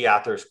see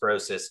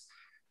atherosclerosis,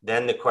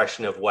 then the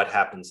question of what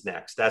happens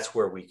next, that's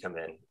where we come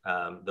in,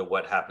 the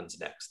what happens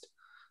next.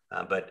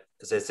 But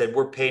as I said,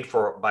 we're paid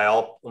for by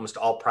almost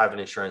all private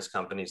insurance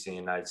companies in the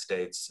United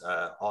States,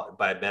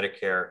 by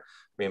Medicare,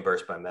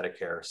 reimbursed by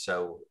Medicare.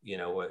 So, you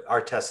know,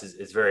 our test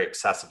is very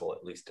accessible,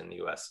 at least in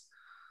the US.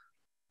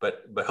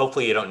 But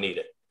hopefully you don't need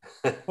it.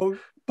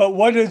 But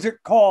what is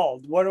it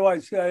called? What do I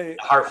say?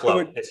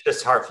 HeartFlow. It's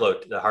just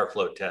HeartFlow, the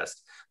HeartFlow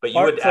test. But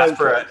you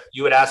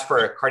would ask for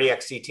a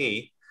cardiac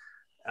CT.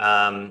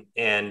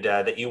 And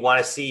that you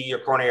want to see your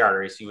coronary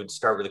arteries, you would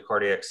start with a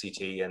cardiac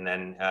CT, and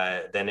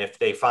then if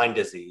they find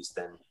disease,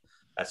 then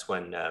that's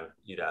when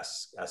you'd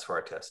ask for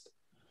a test.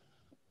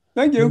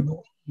 Thank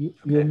you. You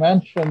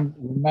mentioned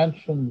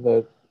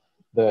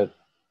that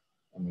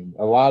I mean,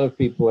 a lot of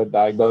people are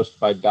diagnosed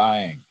by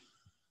dying.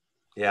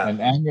 Yeah. And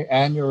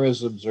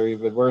aneurysms are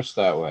even worse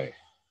that way.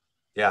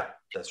 Yeah,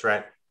 that's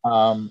right.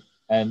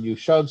 And you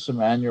showed some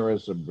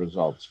aneurysm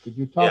results. Could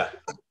you talk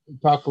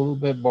a little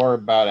bit more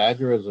about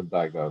aneurysm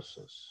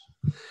diagnosis?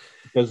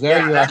 Because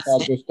there you have to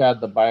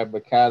understand the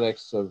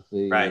biomechanics of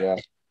the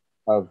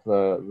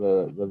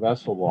the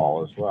vessel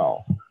wall as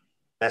well.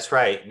 That's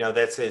right. No,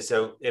 that's it.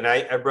 So, and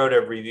I wrote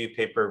a review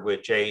paper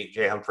with Jay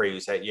Humphrey,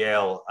 who's at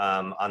Yale,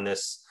 on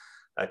this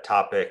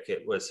topic.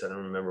 It was, I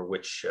don't remember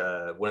which,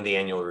 one of the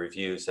annual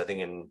reviews, I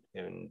think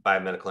in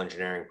biomedical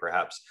engineering,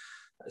 perhaps,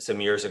 some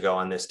years ago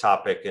on this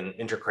topic, and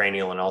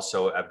intracranial and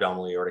also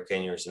abdominal aortic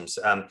aneurysms.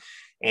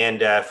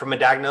 And from a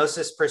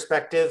diagnosis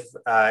perspective,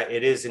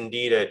 it is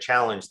indeed a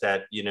challenge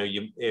that,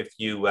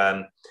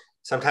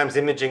 sometimes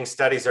imaging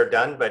studies are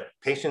done, but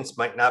patients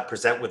might not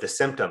present with a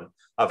symptom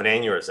of an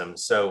aneurysm.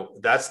 So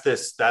that's the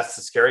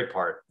scary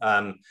part.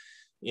 And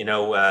with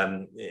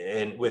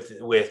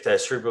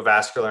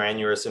cerebrovascular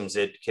aneurysms,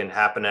 it can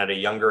happen at a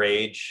younger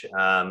age,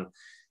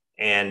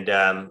 and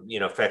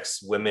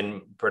affects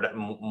women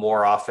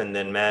more often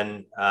than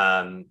men.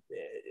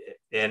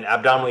 And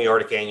abdominal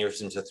aortic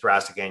aneurysms or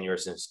thoracic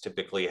aneurysms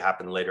typically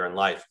happen later in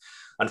life.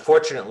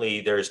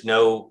 Unfortunately, there's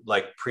no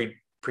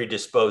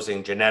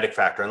predisposing genetic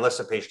factor. Unless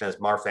a patient has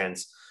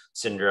Marfan's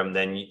syndrome,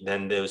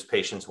 then those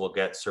patients will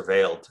get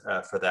surveilled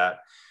for that.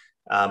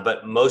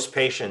 But most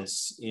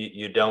patients,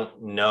 you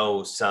don't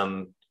know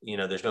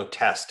there's no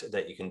test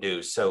that you can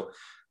do. So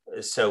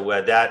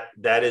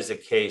that is a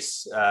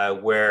case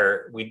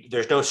where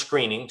there's no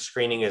screening.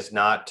 Screening is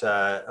not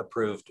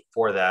approved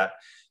for that.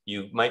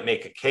 You might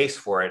make a case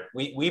for it.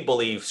 We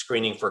believe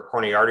screening for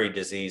coronary artery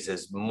disease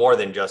is more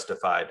than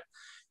justified,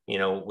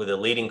 with a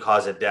leading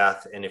cause of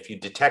death. And if you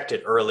detect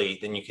it early,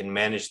 then you can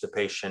manage the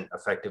patient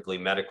effectively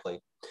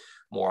medically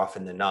more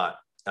often than not.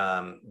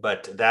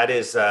 But that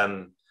is,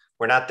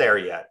 we're not there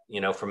yet,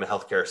 from a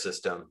healthcare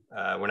system.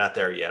 We're not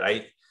there yet.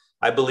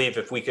 I believe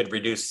if we could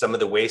reduce some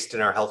of the waste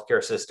in our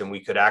healthcare system,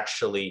 we could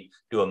actually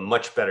do a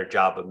much better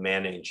job of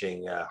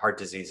managing heart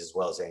disease as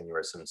well as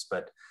aneurysms.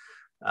 But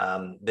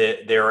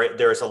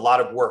There's a lot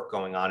of work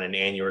going on in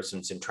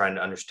aneurysms and trying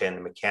to understand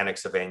the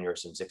mechanics of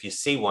aneurysms. If you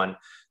see one,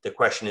 the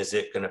question is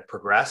it going to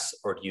progress,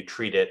 or do you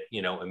treat it,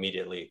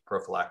 immediately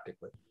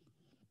prophylactically?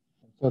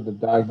 So the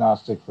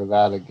diagnostic for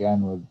that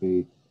again would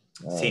be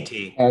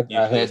CT,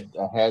 a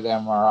head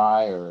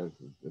MRI, or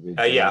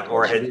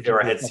or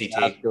a head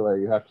CT.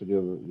 You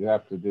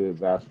have to do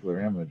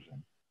vascular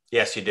imaging.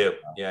 Yes, you do.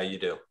 Yeah, you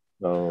do.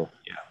 So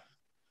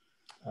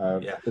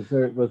yeah.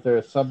 Was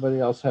there somebody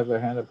else have their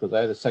hand up? Because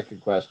I had a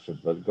second question,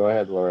 but go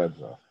ahead,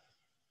 Lorenzo.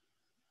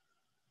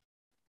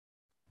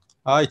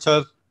 Hi,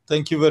 Charles.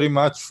 Thank you very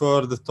much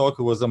for the talk.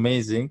 It was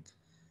amazing.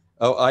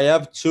 I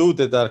have two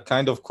that are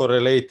kind of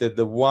correlated.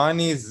 The one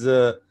is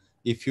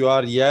if you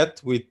are yet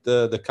with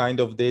the kind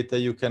of data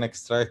you can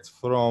extract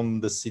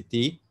from the CT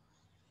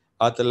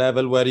at a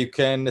level where you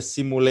can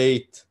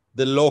simulate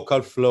the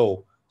local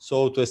flow.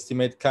 So to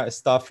estimate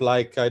stuff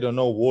like, I don't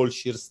know, wall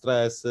shear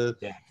stress,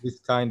 this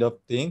kind of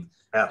thing.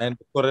 Yeah. And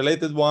the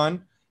correlated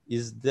one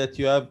is that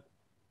you have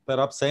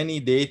perhaps any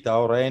data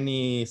or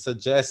any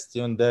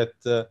suggestion that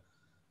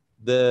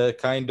the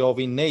kind of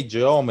innate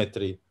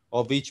geometry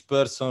of each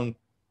person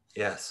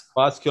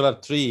vascular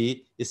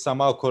tree is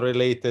somehow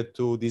correlated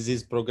to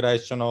disease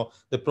progression or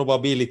the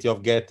probability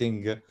of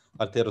getting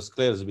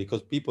arteriosclerosis,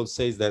 because people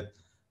say that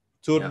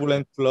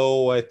turbulent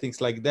flow and things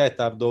like that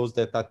are those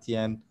that at the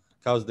end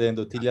cause the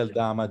endothelial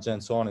damage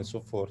and so on and so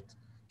forth.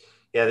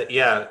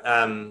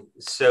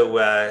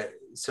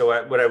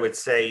 So what I would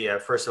say,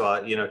 first of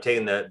all,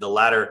 taking the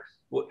latter,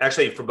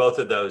 actually for both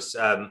of those,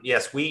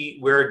 yes,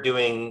 we're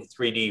doing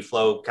 3D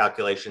flow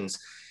calculations.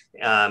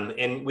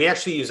 And we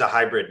actually use a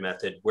hybrid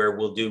method where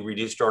we'll do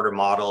reduced order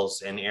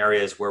models in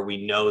areas where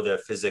we know the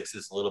physics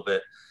is a little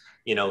bit,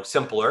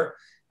 simpler.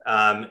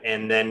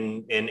 And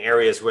then in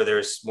areas where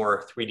there's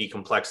more 3D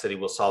complexity,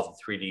 we'll solve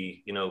the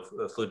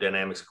 3D, fluid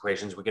dynamics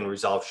equations. We can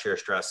resolve shear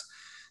stress.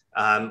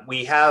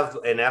 We have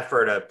an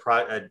effort,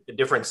 a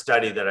different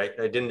study that I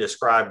didn't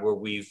describe, where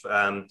we've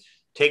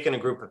taken a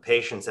group of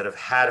patients that have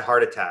had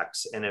heart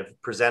attacks and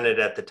have presented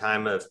at the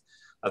time of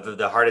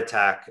the heart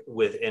attack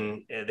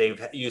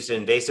they've used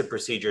invasive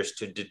procedures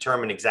to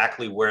determine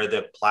exactly where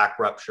the plaque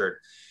ruptured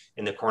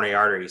in the coronary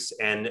arteries.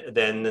 And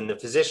then the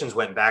physicians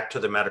went back to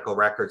the medical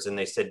records and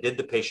they said, did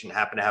the patient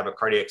happen to have a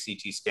cardiac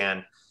CT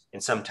scan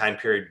in some time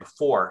period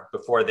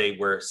before they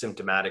were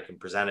symptomatic and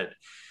presented?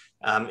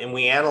 And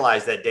we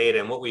analyzed that data.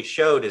 And what we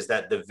showed is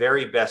that the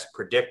very best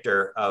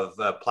predictor of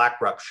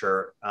plaque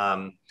rupture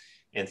and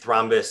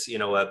thrombus,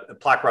 a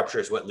plaque rupture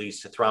is what leads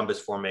to thrombus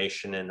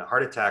formation in a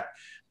heart attack,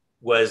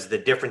 was the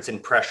difference in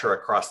pressure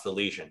across the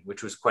lesion,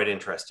 which was quite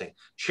interesting.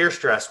 Shear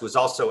stress was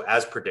also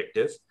as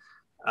predictive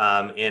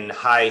in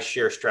high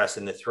shear stress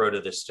in the throat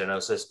of the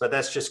stenosis, but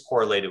that's just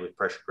correlated with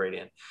pressure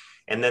gradient.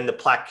 And then the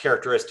plaque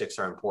characteristics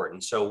are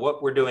important. So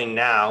what we're doing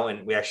now,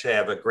 and we actually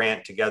have a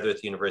grant together with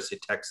the University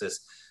of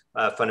Texas,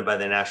 funded by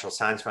the National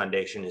Science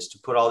Foundation, is to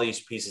put all these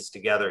pieces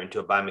together into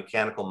a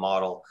biomechanical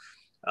model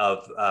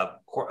of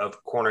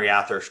coronary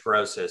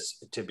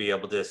atherosclerosis to be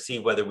able to see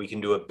whether we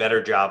can do a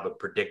better job of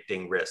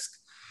predicting risk.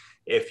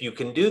 If you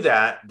can do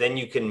that, then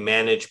you can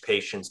manage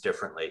patients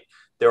differently.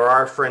 There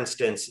are, for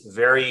instance,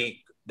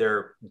 very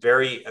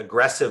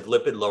aggressive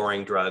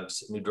lipid-lowering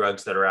drugs, new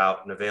drugs that are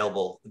out and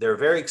available. They're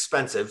very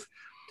expensive,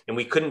 and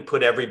we couldn't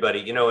put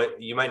everybody,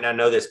 you might not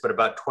know this, but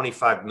about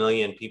 25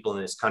 million people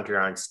in this country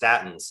are on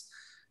statins.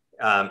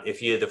 If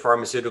the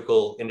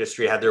pharmaceutical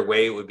industry had their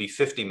way, it would be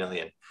 50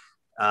 million.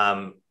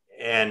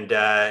 And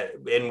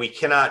we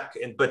cannot,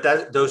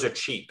 but those are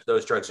cheap.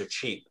 Those drugs are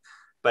cheap.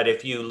 But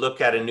if you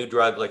look at a new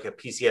drug like a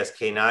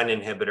PCSK9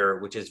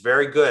 inhibitor, which is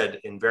very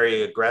good and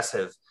very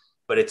aggressive,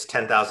 but it's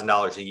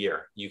 $10,000 a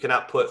year, you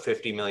cannot put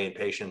 50 million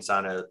patients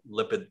on a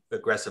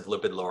aggressive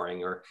lipid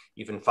lowering, or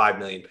even 5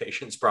 million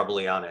patients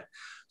probably on it.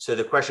 So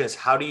the question is,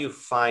 how do you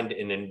find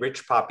an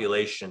enriched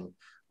population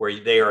where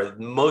they are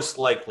most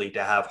likely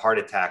to have heart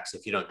attacks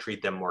if you don't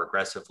treat them more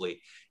aggressively,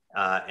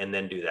 and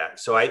then do that?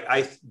 So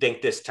I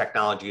think this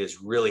technology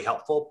is really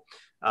helpful.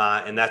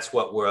 And that's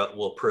what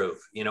we'll prove.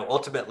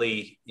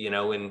 Ultimately,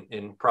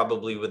 in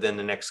probably within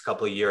the next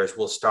couple of years,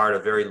 we'll start a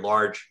very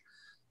large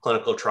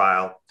clinical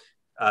trial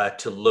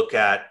to look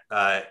at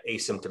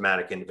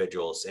asymptomatic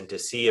individuals and to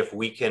see if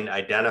we can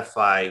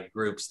identify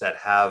groups that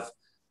have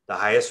the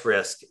highest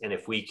risk. And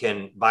if we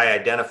can, by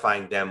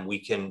identifying them, we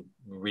can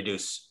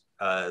reduce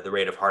the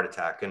rate of heart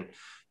attack. And,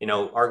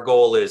 our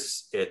goal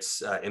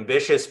it's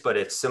ambitious, but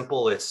it's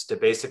simple. It's to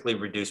basically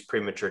reduce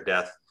premature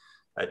death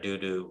due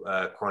to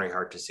coronary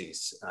heart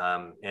disease.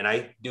 And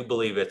I do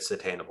believe it's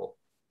attainable.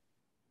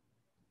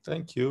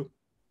 Thank you.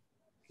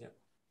 Yeah.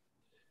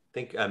 I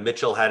think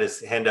Mitchell had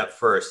his hand up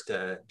first,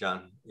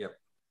 John. Yep.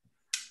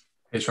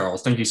 Hey,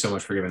 Charles, thank you so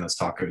much for giving this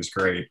talk. It was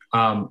great.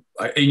 And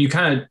you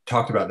kind of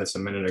talked about this a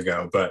minute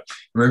ago, but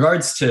in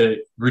regards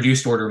to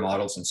reduced order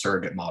models and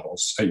surrogate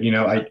models,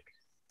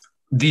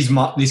 these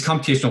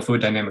computational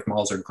fluid dynamic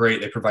models are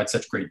great. They provide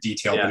such great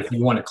detail, but if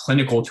you want a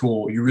clinical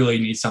tool, you really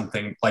need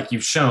something like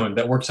you've shown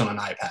that works on an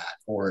iPad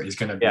or is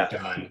going to be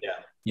done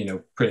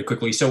pretty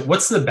quickly. So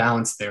what's the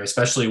balance there,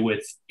 especially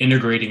with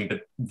integrating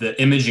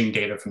the imaging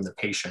data from the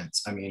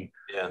patients? I mean,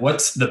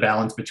 what's the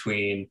balance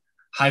between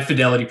high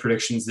fidelity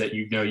predictions that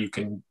you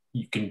can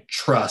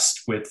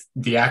trust with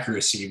the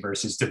accuracy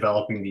versus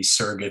developing these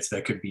surrogates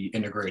that could be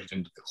integrated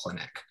into the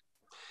clinic?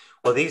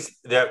 Well, these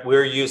that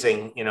we're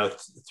using,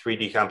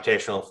 3D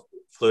computational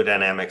fluid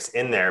dynamics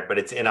in there, but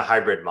it's in a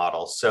hybrid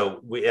model. So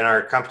in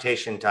our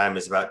computation time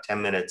is about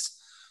 10 minutes,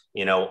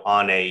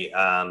 on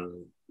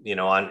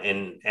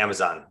in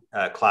Amazon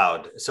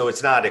cloud. So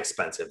it's not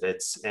expensive.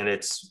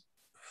 It's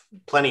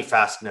plenty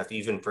fast enough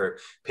even for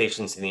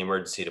patients in the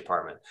emergency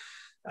department.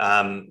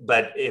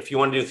 But if you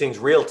want to do things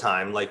real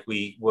time, like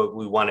we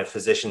want if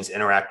physicians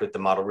interact with the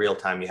model real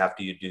time, you have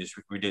to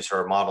reduce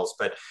our models.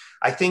 But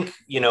I think,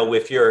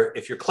 if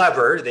you're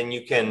clever, then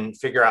you can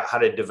figure out how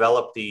to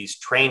develop these,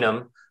 train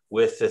them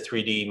with the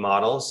 3D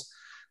models,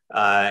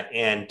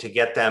 and to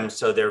get them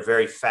so they're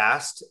very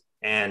fast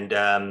and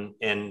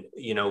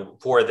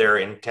for their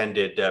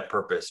intended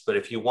purpose. But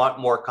if you want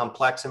more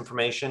complex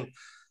information,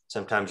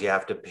 sometimes you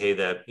have to pay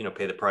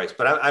the price.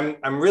 But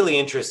I'm really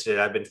interested.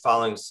 I've been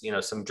following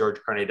some George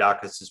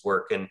Karnidakis's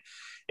work and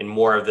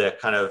more of the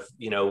kind of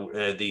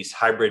these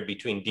hybrid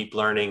between deep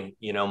learning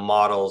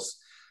models,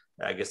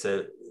 I guess,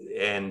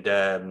 and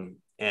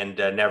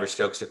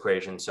Navier-Stokes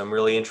equation. So I'm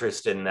really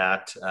interested in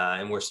that,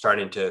 and we're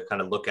starting to kind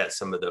of look at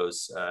some of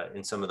those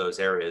in some of those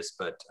areas.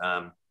 But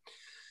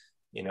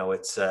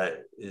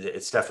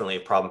it's definitely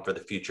a problem for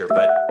the future.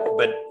 But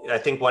I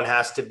think one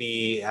has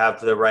to have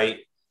the right.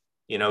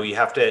 You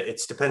have to,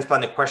 it depends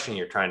upon the question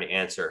you're trying to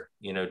answer.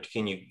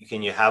 Can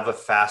you have a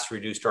fast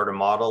reduced order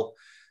model,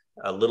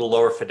 a little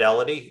lower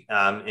fidelity,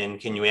 and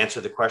can you answer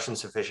the question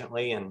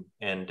sufficiently, and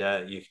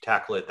you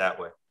tackle it that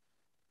way.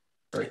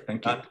 Great,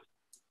 thank you.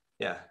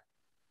 Yeah.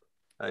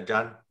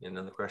 John,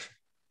 another question.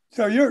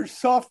 So your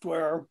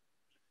software,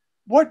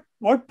 what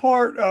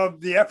part of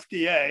the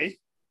FDA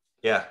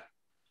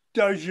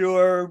does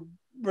your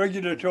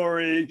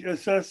regulatory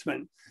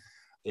assessment?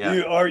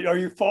 Yeah. Are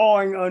you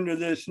falling under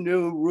this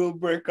new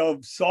rubric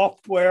of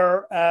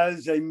software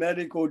as a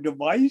medical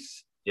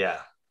device? Yeah,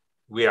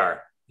 we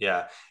are.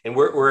 Yeah, and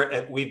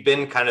we've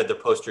been kind of the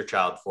poster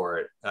child for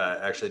it,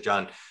 actually,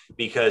 John,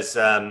 because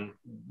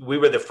we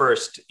were the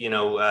first,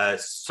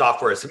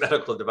 software as a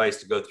medical device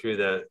to go through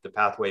the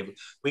pathway.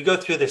 We go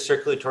through the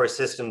circulatory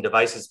system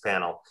devices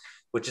panel,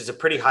 which is a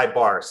pretty high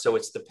bar. So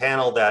it's the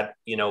panel that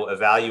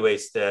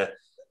evaluates the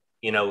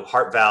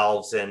heart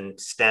valves and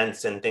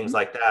stents and things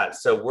like that.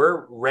 So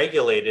we're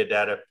regulated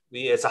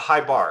it's a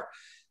high bar.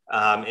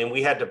 And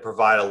we had to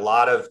provide a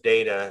lot of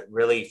data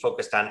really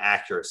focused on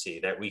accuracy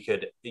that we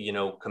could,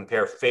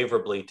 compare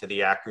favorably to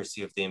the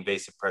accuracy of the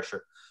invasive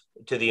pressure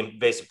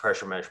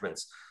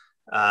measurements.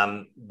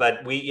 But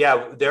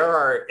there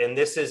are, and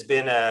this has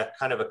been a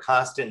kind of a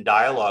constant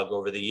dialogue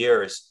over the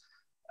years,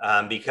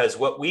 because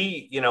what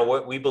we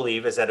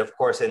believe is that, of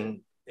course, and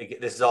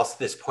this is also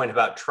this point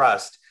about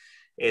trust,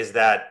 is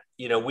that,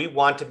 we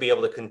want to be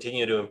able to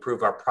continue to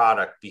improve our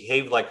product,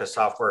 behave like a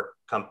software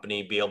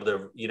company, be able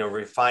to,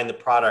 refine the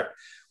product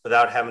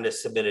without having to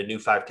submit a new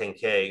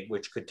 510K,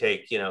 which could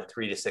take,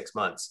 3 to 6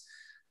 months.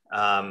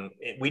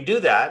 We do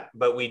that,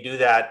 but we do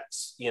that,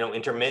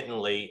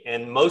 intermittently.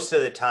 And most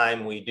of the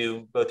time we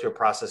do go through a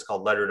process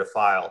called letter to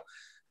file,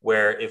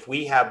 where if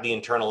we have the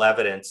internal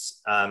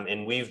evidence,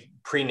 and we've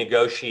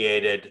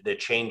pre-negotiated the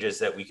changes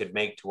that we could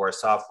make to our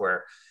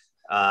software,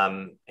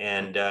 then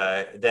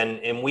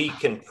we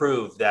can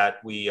prove that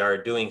we are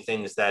doing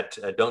things that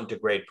don't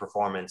degrade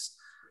performance,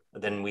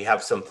 then we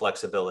have some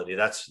flexibility.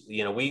 That's,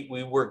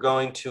 we were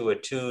going to a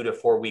 2 to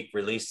 4 week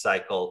release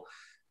cycle,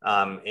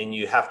 and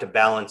you have to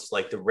balance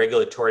like the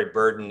regulatory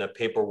burden, the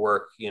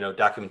paperwork,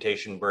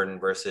 documentation burden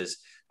versus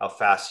how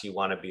fast you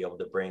want to be able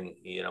to bring,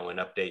 and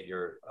update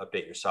your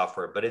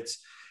software. But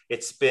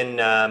it's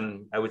been,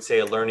 I would say,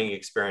 a learning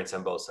experience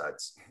on both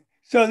sides.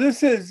 So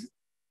this is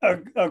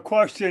a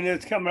question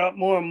that's coming up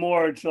more and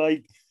more. It's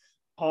like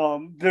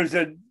there's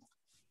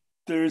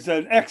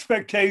an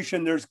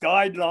expectation, there's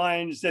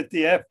guidelines that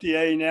the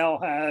FDA now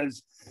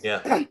has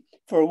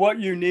for what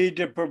you need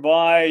to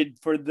provide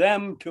for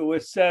them to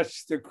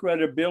assess the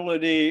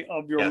credibility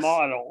of your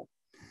model.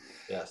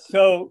 Yes.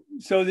 So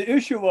the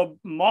issue of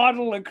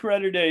model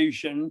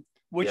accreditation,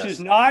 which is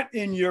not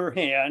in your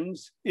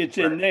hands, it's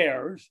in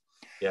theirs.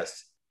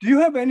 Yes. Do you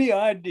have any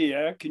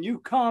idea? Can you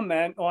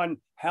comment on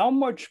how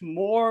much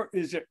more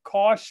is it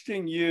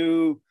costing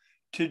you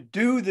to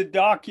do the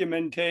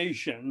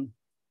documentation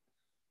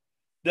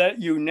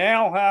that you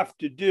now have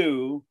to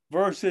do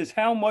versus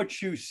how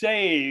much you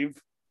save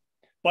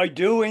by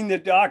doing the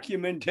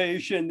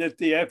documentation that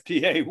the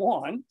FDA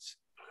wants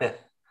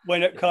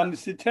when it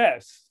comes to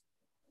tests?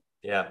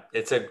 Yeah,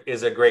 it's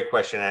a great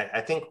question.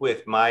 I think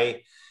with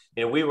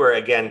we were,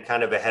 again,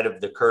 kind of ahead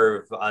of the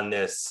curve on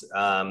this.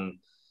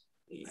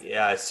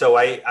 So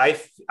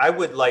I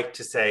would like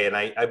to say, and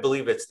I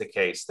believe it's the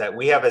case, that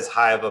we have as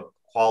high of a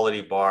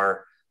quality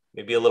bar,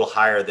 maybe a little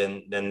higher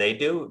than they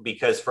do,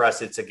 because for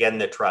us, it's, again,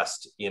 the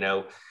trust,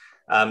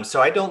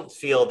 So I don't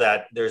feel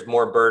that there's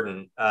more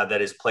burden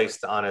that is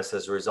placed on us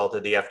as a result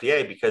of the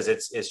FDA, because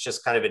it's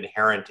just kind of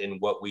inherent in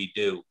what we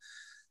do.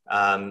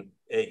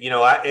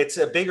 It's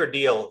a bigger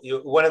deal.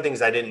 One of the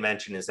things I didn't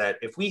mention is that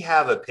if we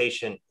have a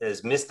patient that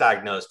is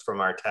misdiagnosed from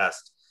our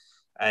test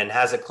and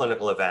has a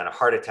clinical event, a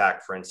heart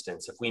attack, for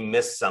instance, if we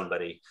miss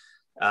somebody,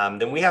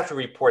 then we have to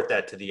report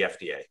that to the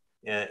FDA.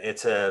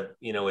 It's a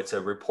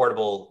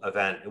reportable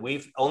event.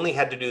 We've only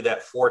had to do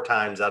that 4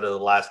 times out of the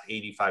last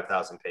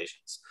 85,000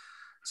 patients.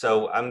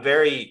 So I'm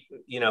very,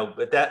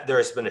 but that there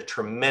has been a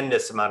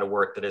tremendous amount of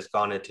work that has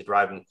gone into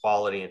driving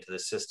quality into the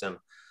system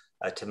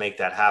to make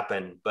that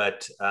happen.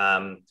 But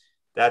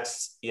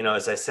that's,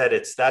 as I said,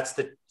 that's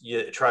the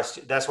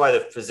trust. That's why the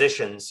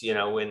physicians,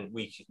 when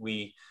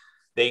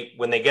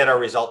when they get our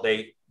result,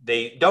 they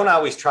don't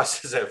always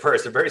trust us at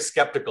first. They're very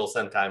skeptical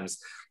sometimes.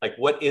 Like,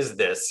 what is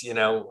this,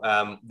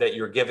 that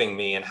you're giving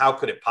me, and how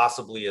could it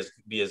possibly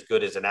be as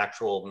good as an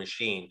actual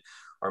machine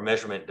or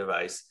measurement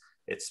device?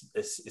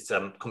 It's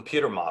a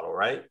computer model,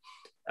 right?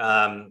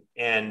 And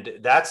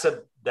that's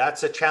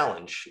a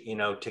challenge,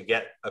 to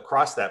get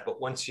across that.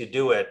 But once you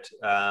do it,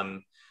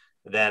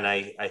 then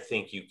I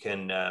think you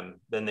can,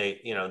 then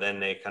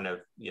they kind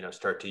of,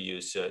 start to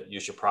use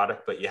your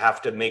product, but you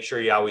have to make sure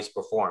you always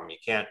perform. You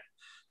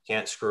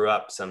can't screw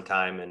up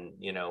sometime, and,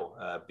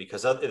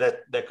 because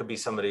that could be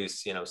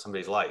somebody's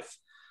life.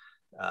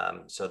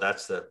 So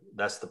that's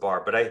the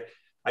bar. But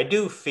I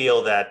do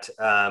feel that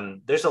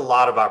there's a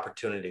lot of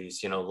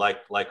opportunities,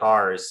 like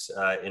ours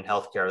in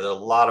healthcare. There are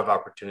a lot of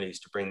opportunities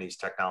to bring these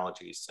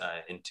technologies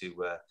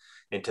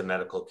into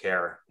medical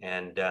care,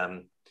 and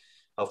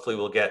hopefully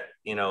we'll get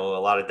a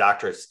lot of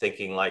doctors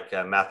thinking like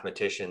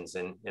mathematicians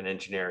and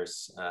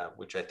engineers,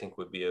 which I think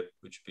would be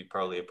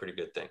probably a pretty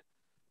good thing.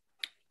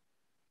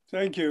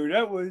 Thank you.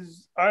 That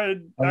was I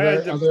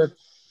had the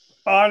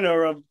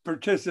honor of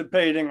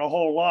participating a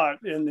whole lot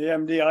in the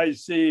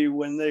MDIC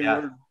when they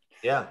were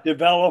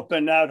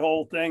developing that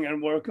whole thing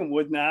and working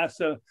with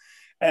NASA.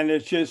 And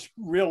it's just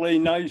really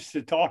nice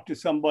to talk to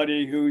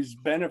somebody who's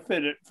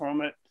benefited from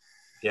it.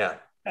 Yeah.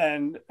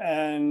 And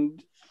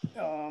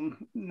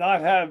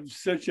not have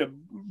such a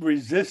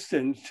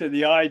resistance to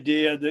the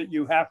idea that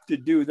you have to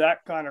do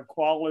that kind of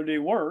quality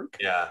work.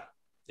 Yeah.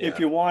 If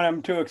you want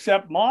them to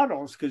accept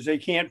models, because they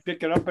can't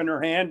pick it up in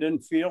their hand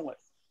and feel it.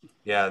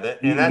 Yeah.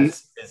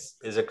 That's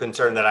a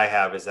concern that I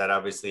have, is that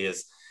obviously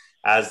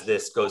as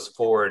this goes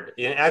forward,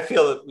 I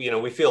feel,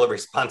 we feel a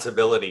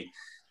responsibility,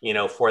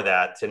 for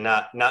that, to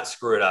not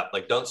screw it up.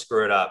 Like, don't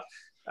screw it up.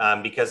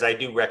 Because I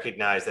do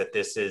recognize that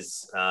this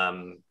is,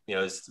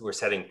 we're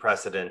setting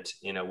precedent,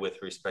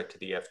 with respect to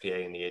the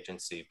FDA and the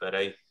agency. But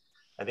I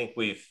think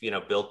we've,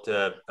 built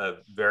a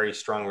very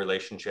strong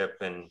relationship,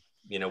 and,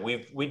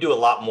 we do a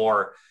lot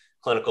more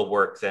clinical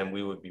work than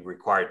we would be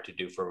required to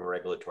do from a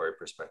regulatory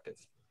perspective.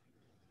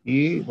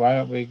 Yi, why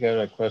don't we get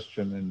a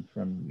question in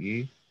from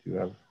Yi? Do you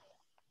have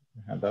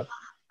your hand up?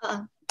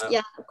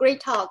 Yeah, great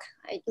talk.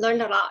 I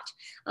learned a lot.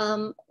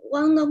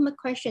 One of my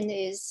questions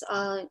is,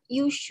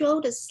 you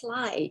showed a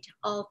slide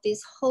of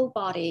this whole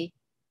body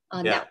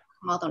network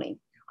modeling.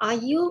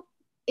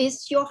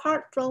 Is your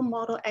HeartFlow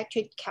model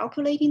actually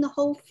calculating the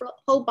whole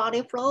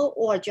body flow,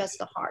 or just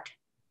the heart?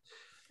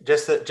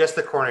 Just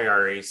the coronary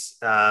arteries,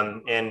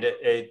 and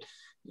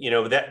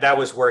that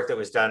was work that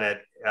was done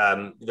at.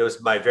 There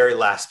was my very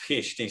last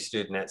PhD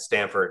student at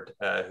Stanford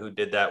who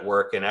did that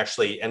work, and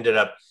actually ended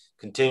up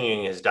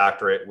continuing his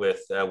doctorate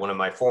with one of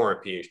my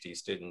former PhD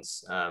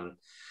students. But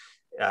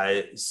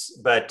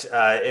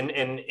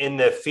in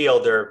the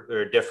field, there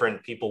are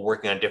different people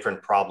working on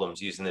different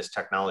problems using this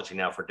technology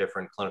now for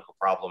different clinical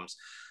problems.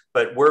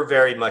 But we're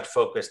very much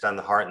focused on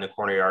the heart and the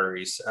coronary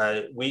arteries.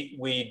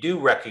 We do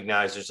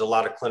recognize there's a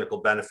lot of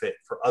clinical benefit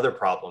for other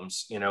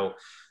problems.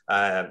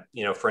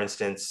 For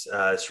instance,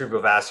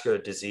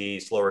 cerebrovascular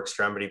disease, lower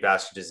extremity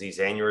vascular disease,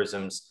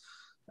 aneurysms.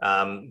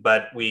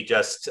 But we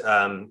just,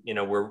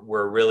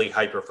 we're really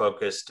hyper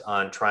focused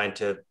on trying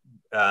to,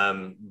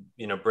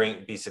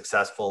 be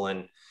successful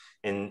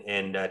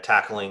in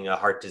tackling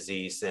heart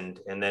disease, and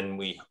then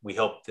we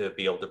hope to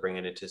be able to bring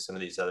it into some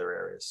of these other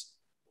areas.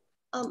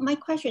 My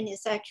question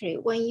is actually,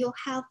 when you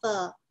have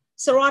a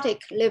cirrhotic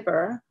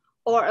liver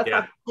or a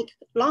fibrotic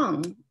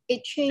lung,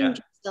 it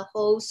changes the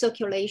whole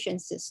circulation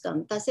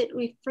system. Does it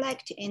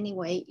reflect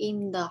anyway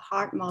in the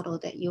heart model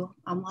that you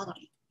are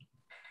modeling?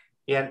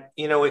 Yeah,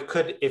 it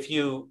could, if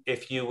you,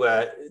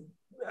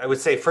 I would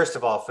say, first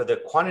of all, for the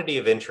quantity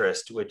of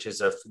interest, which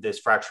is this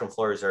fractional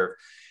flow reserve,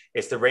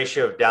 it's the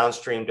ratio of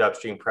downstream to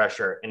upstream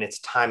pressure, and it's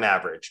time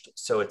averaged.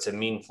 So it's a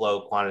mean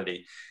flow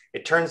quantity.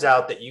 It turns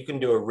out that you can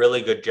do a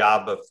really good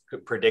job of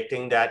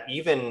predicting that,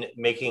 even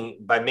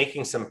by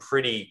making some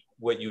pretty,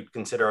 what you'd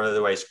consider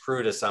otherwise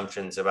crude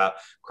assumptions about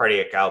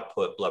cardiac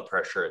output, blood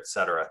pressure, et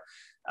cetera.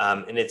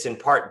 And it's in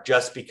part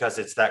just because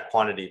it's that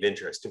quantity of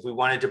interest. If we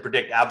wanted to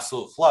predict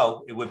absolute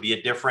flow, it might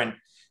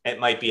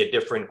be a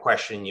different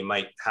question. You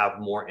might have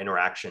more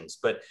interactions,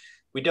 but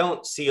we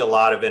don't see a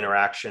lot of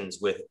interactions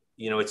with,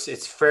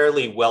 it's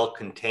fairly well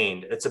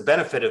contained. It's a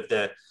benefit of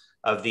the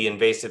of the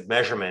invasive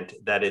measurement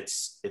that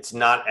it's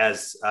not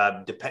as,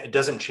 it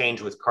doesn't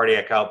change with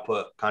cardiac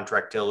output,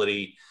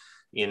 contractility,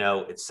 you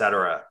know, et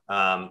cetera.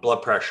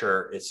 Blood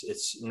pressure,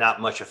 it's not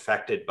much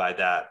affected by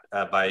that,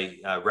 by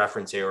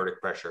reference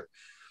aortic pressure.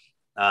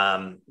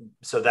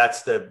 So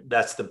that's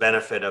the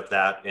benefit of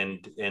that.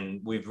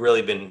 And we've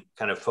really been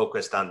kind of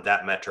focused on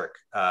that metric.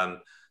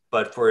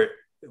 But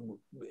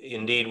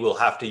indeed, we'll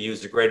have to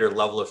use a greater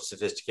level of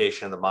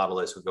sophistication in the model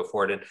as we go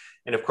forward.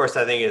 And of course,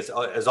 I think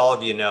as all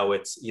of you know,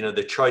 it's, you know,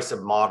 the choice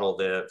of model,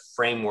 the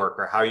framework,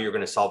 or how you're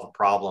going to solve a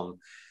problem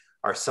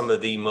are some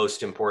of the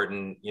most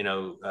important, you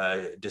know,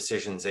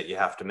 decisions that you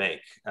have to make,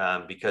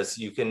 because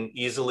you can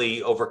easily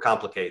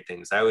overcomplicate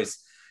things. I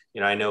always, you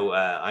know, I know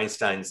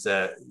Einstein's,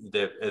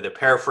 the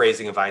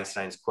paraphrasing of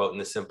Einstein's quote, in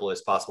the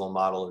simplest possible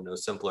model and no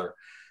simpler.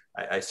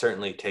 I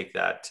certainly take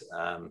that,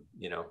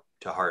 you know,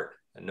 to heart,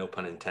 and no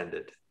pun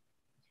intended.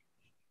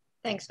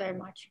 Thanks very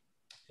much.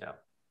 Yeah.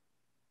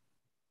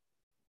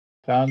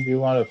 Tom, do you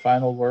want a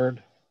final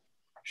word?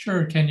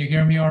 Sure. Can you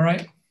hear me all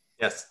right?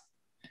 Yes.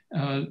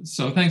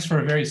 So thanks for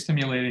a very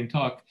stimulating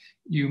talk.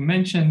 You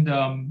mentioned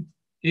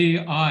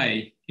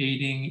AI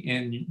aiding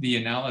in the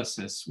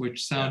analysis,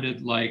 which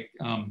sounded like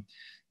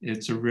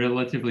it's a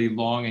relatively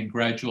long and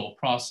gradual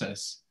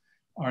process.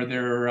 Are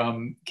there,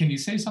 can you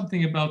say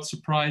something about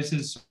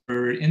surprises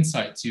or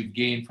insights you've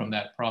gained from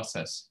that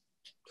process?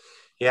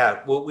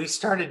 Yeah, well, we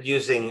started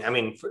using, I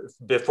mean,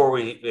 before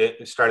we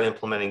started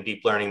implementing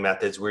deep learning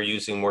methods, we're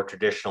using more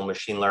traditional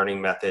machine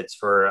learning methods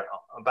for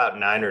about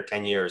 9 or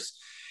 10 years.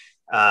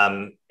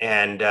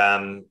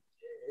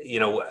 You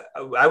know,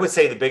 I would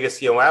say the biggest,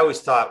 you know, I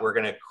always thought we're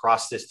going to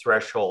cross this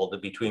threshold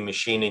between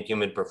machine and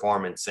human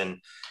performance.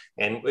 And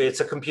it's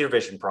a computer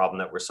vision problem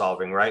that we're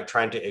solving, right?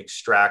 Trying to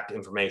extract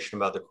information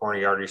about the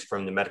coronary arteries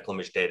from the medical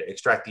image data,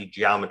 extract the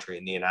geometry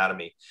and the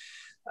anatomy.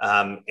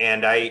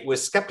 And I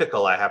was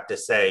skeptical, I have to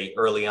say,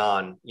 early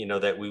on, you know,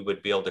 that we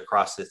would be able to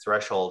cross the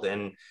threshold.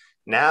 And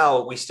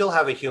now we still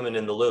have a human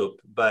in the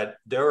loop, but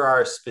there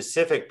are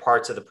specific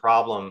parts of the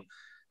problem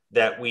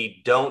that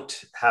we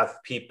don't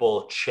have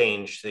people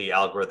change the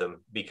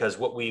algorithm, because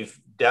what we've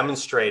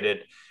demonstrated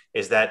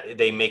is that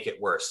they make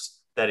it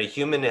worse, that a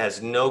human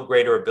has no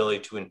greater ability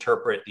to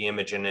interpret the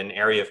image in an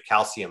area of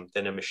calcium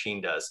than a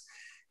machine does.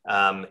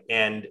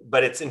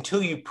 But it's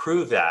until you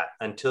prove that,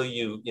 until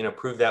you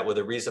prove that with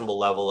a reasonable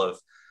level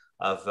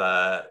of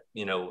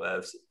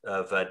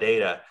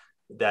data,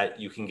 that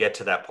you can get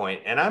to that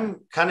point. And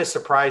I'm kind of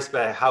surprised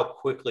by how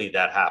quickly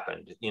that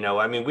happened. You know,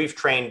 I mean, we've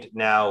trained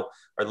now,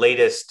 our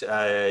latest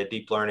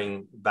deep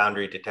learning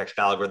boundary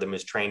detection algorithm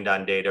is trained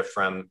on data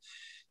from,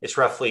 it's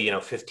roughly,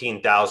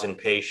 15,000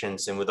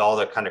 patients. And with all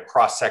the kind of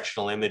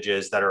cross-sectional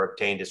images that are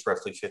obtained, it's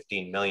roughly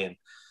 15 million,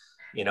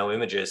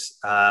 images.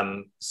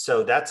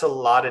 So that's a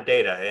lot of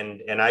data.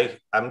 And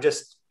I'm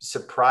just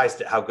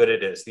surprised at how good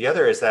it is. The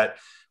other is that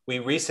we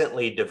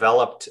recently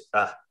developed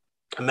a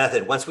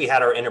method. Once we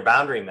had our inner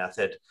boundary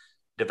method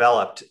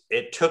developed,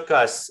 it took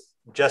us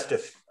just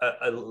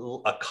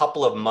a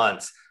couple of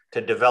months to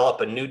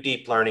develop a new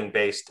deep learning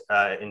based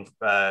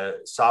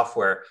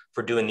software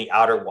for doing the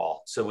outer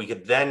wall. So we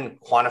could then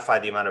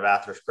quantify the amount of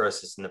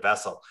atherosclerosis in the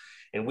vessel.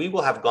 And we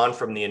will have gone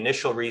from the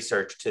initial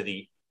research to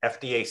the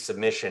FDA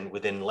submission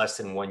within less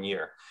than 1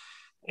 year.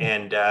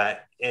 And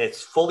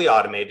it's fully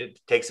automated.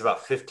 It takes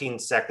about 15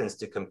 seconds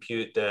to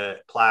compute the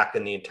plaque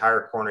in the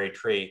entire coronary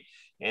tree.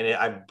 And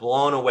I'm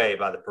blown away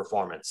by the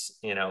performance.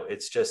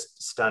 It's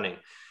just stunning.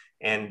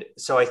 And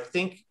so I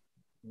think,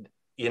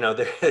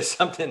 there's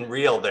something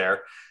real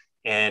there.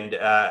 And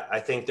I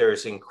think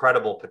there's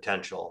incredible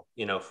potential,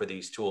 for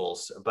these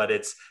tools. But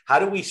it's how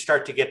do we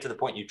start to get to the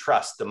point you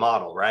trust the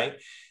model, right?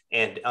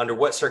 And under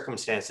what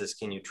circumstances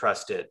can you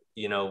trust it,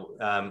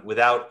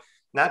 without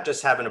not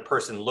just having a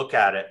person look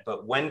at it,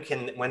 but when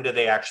do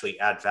they actually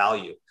add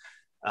value?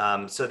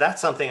 So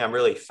that's something I'm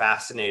really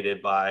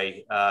fascinated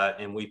by.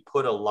 And we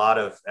put a lot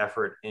of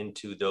effort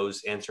into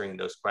answering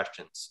those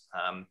questions.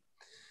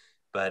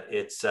 But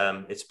it's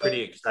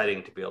pretty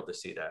exciting to be able to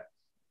see that.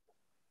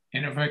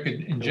 And if I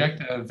could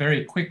inject a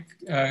very quick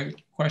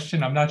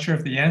question, I'm not sure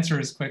if the answer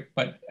is quick,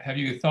 but have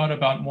you thought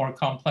about more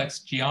complex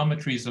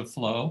geometries of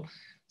flow,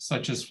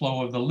 such as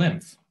flow of the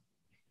lymph?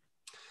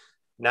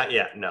 Not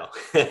yet, no,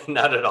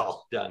 not at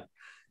all, John.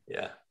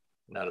 Yeah,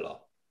 not at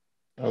all.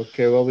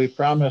 Okay, well, we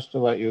promised to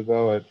let you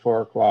go at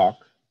 4 o'clock.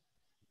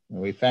 And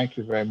we thank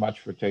you very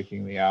much for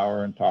taking the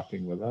hour and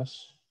talking with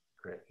us.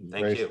 Great, thank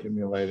you. Very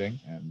stimulating,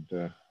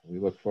 and we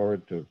look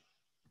forward to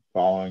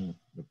following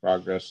the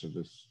progress of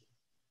this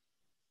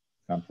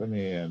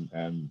company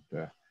and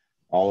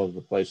all of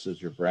the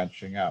places you're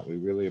branching out. We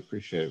really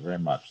appreciate it very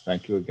much.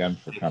 Thank you again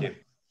for coming.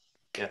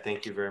 Yeah,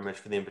 thank you very much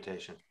for the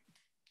invitation.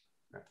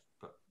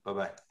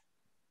 Bye-bye.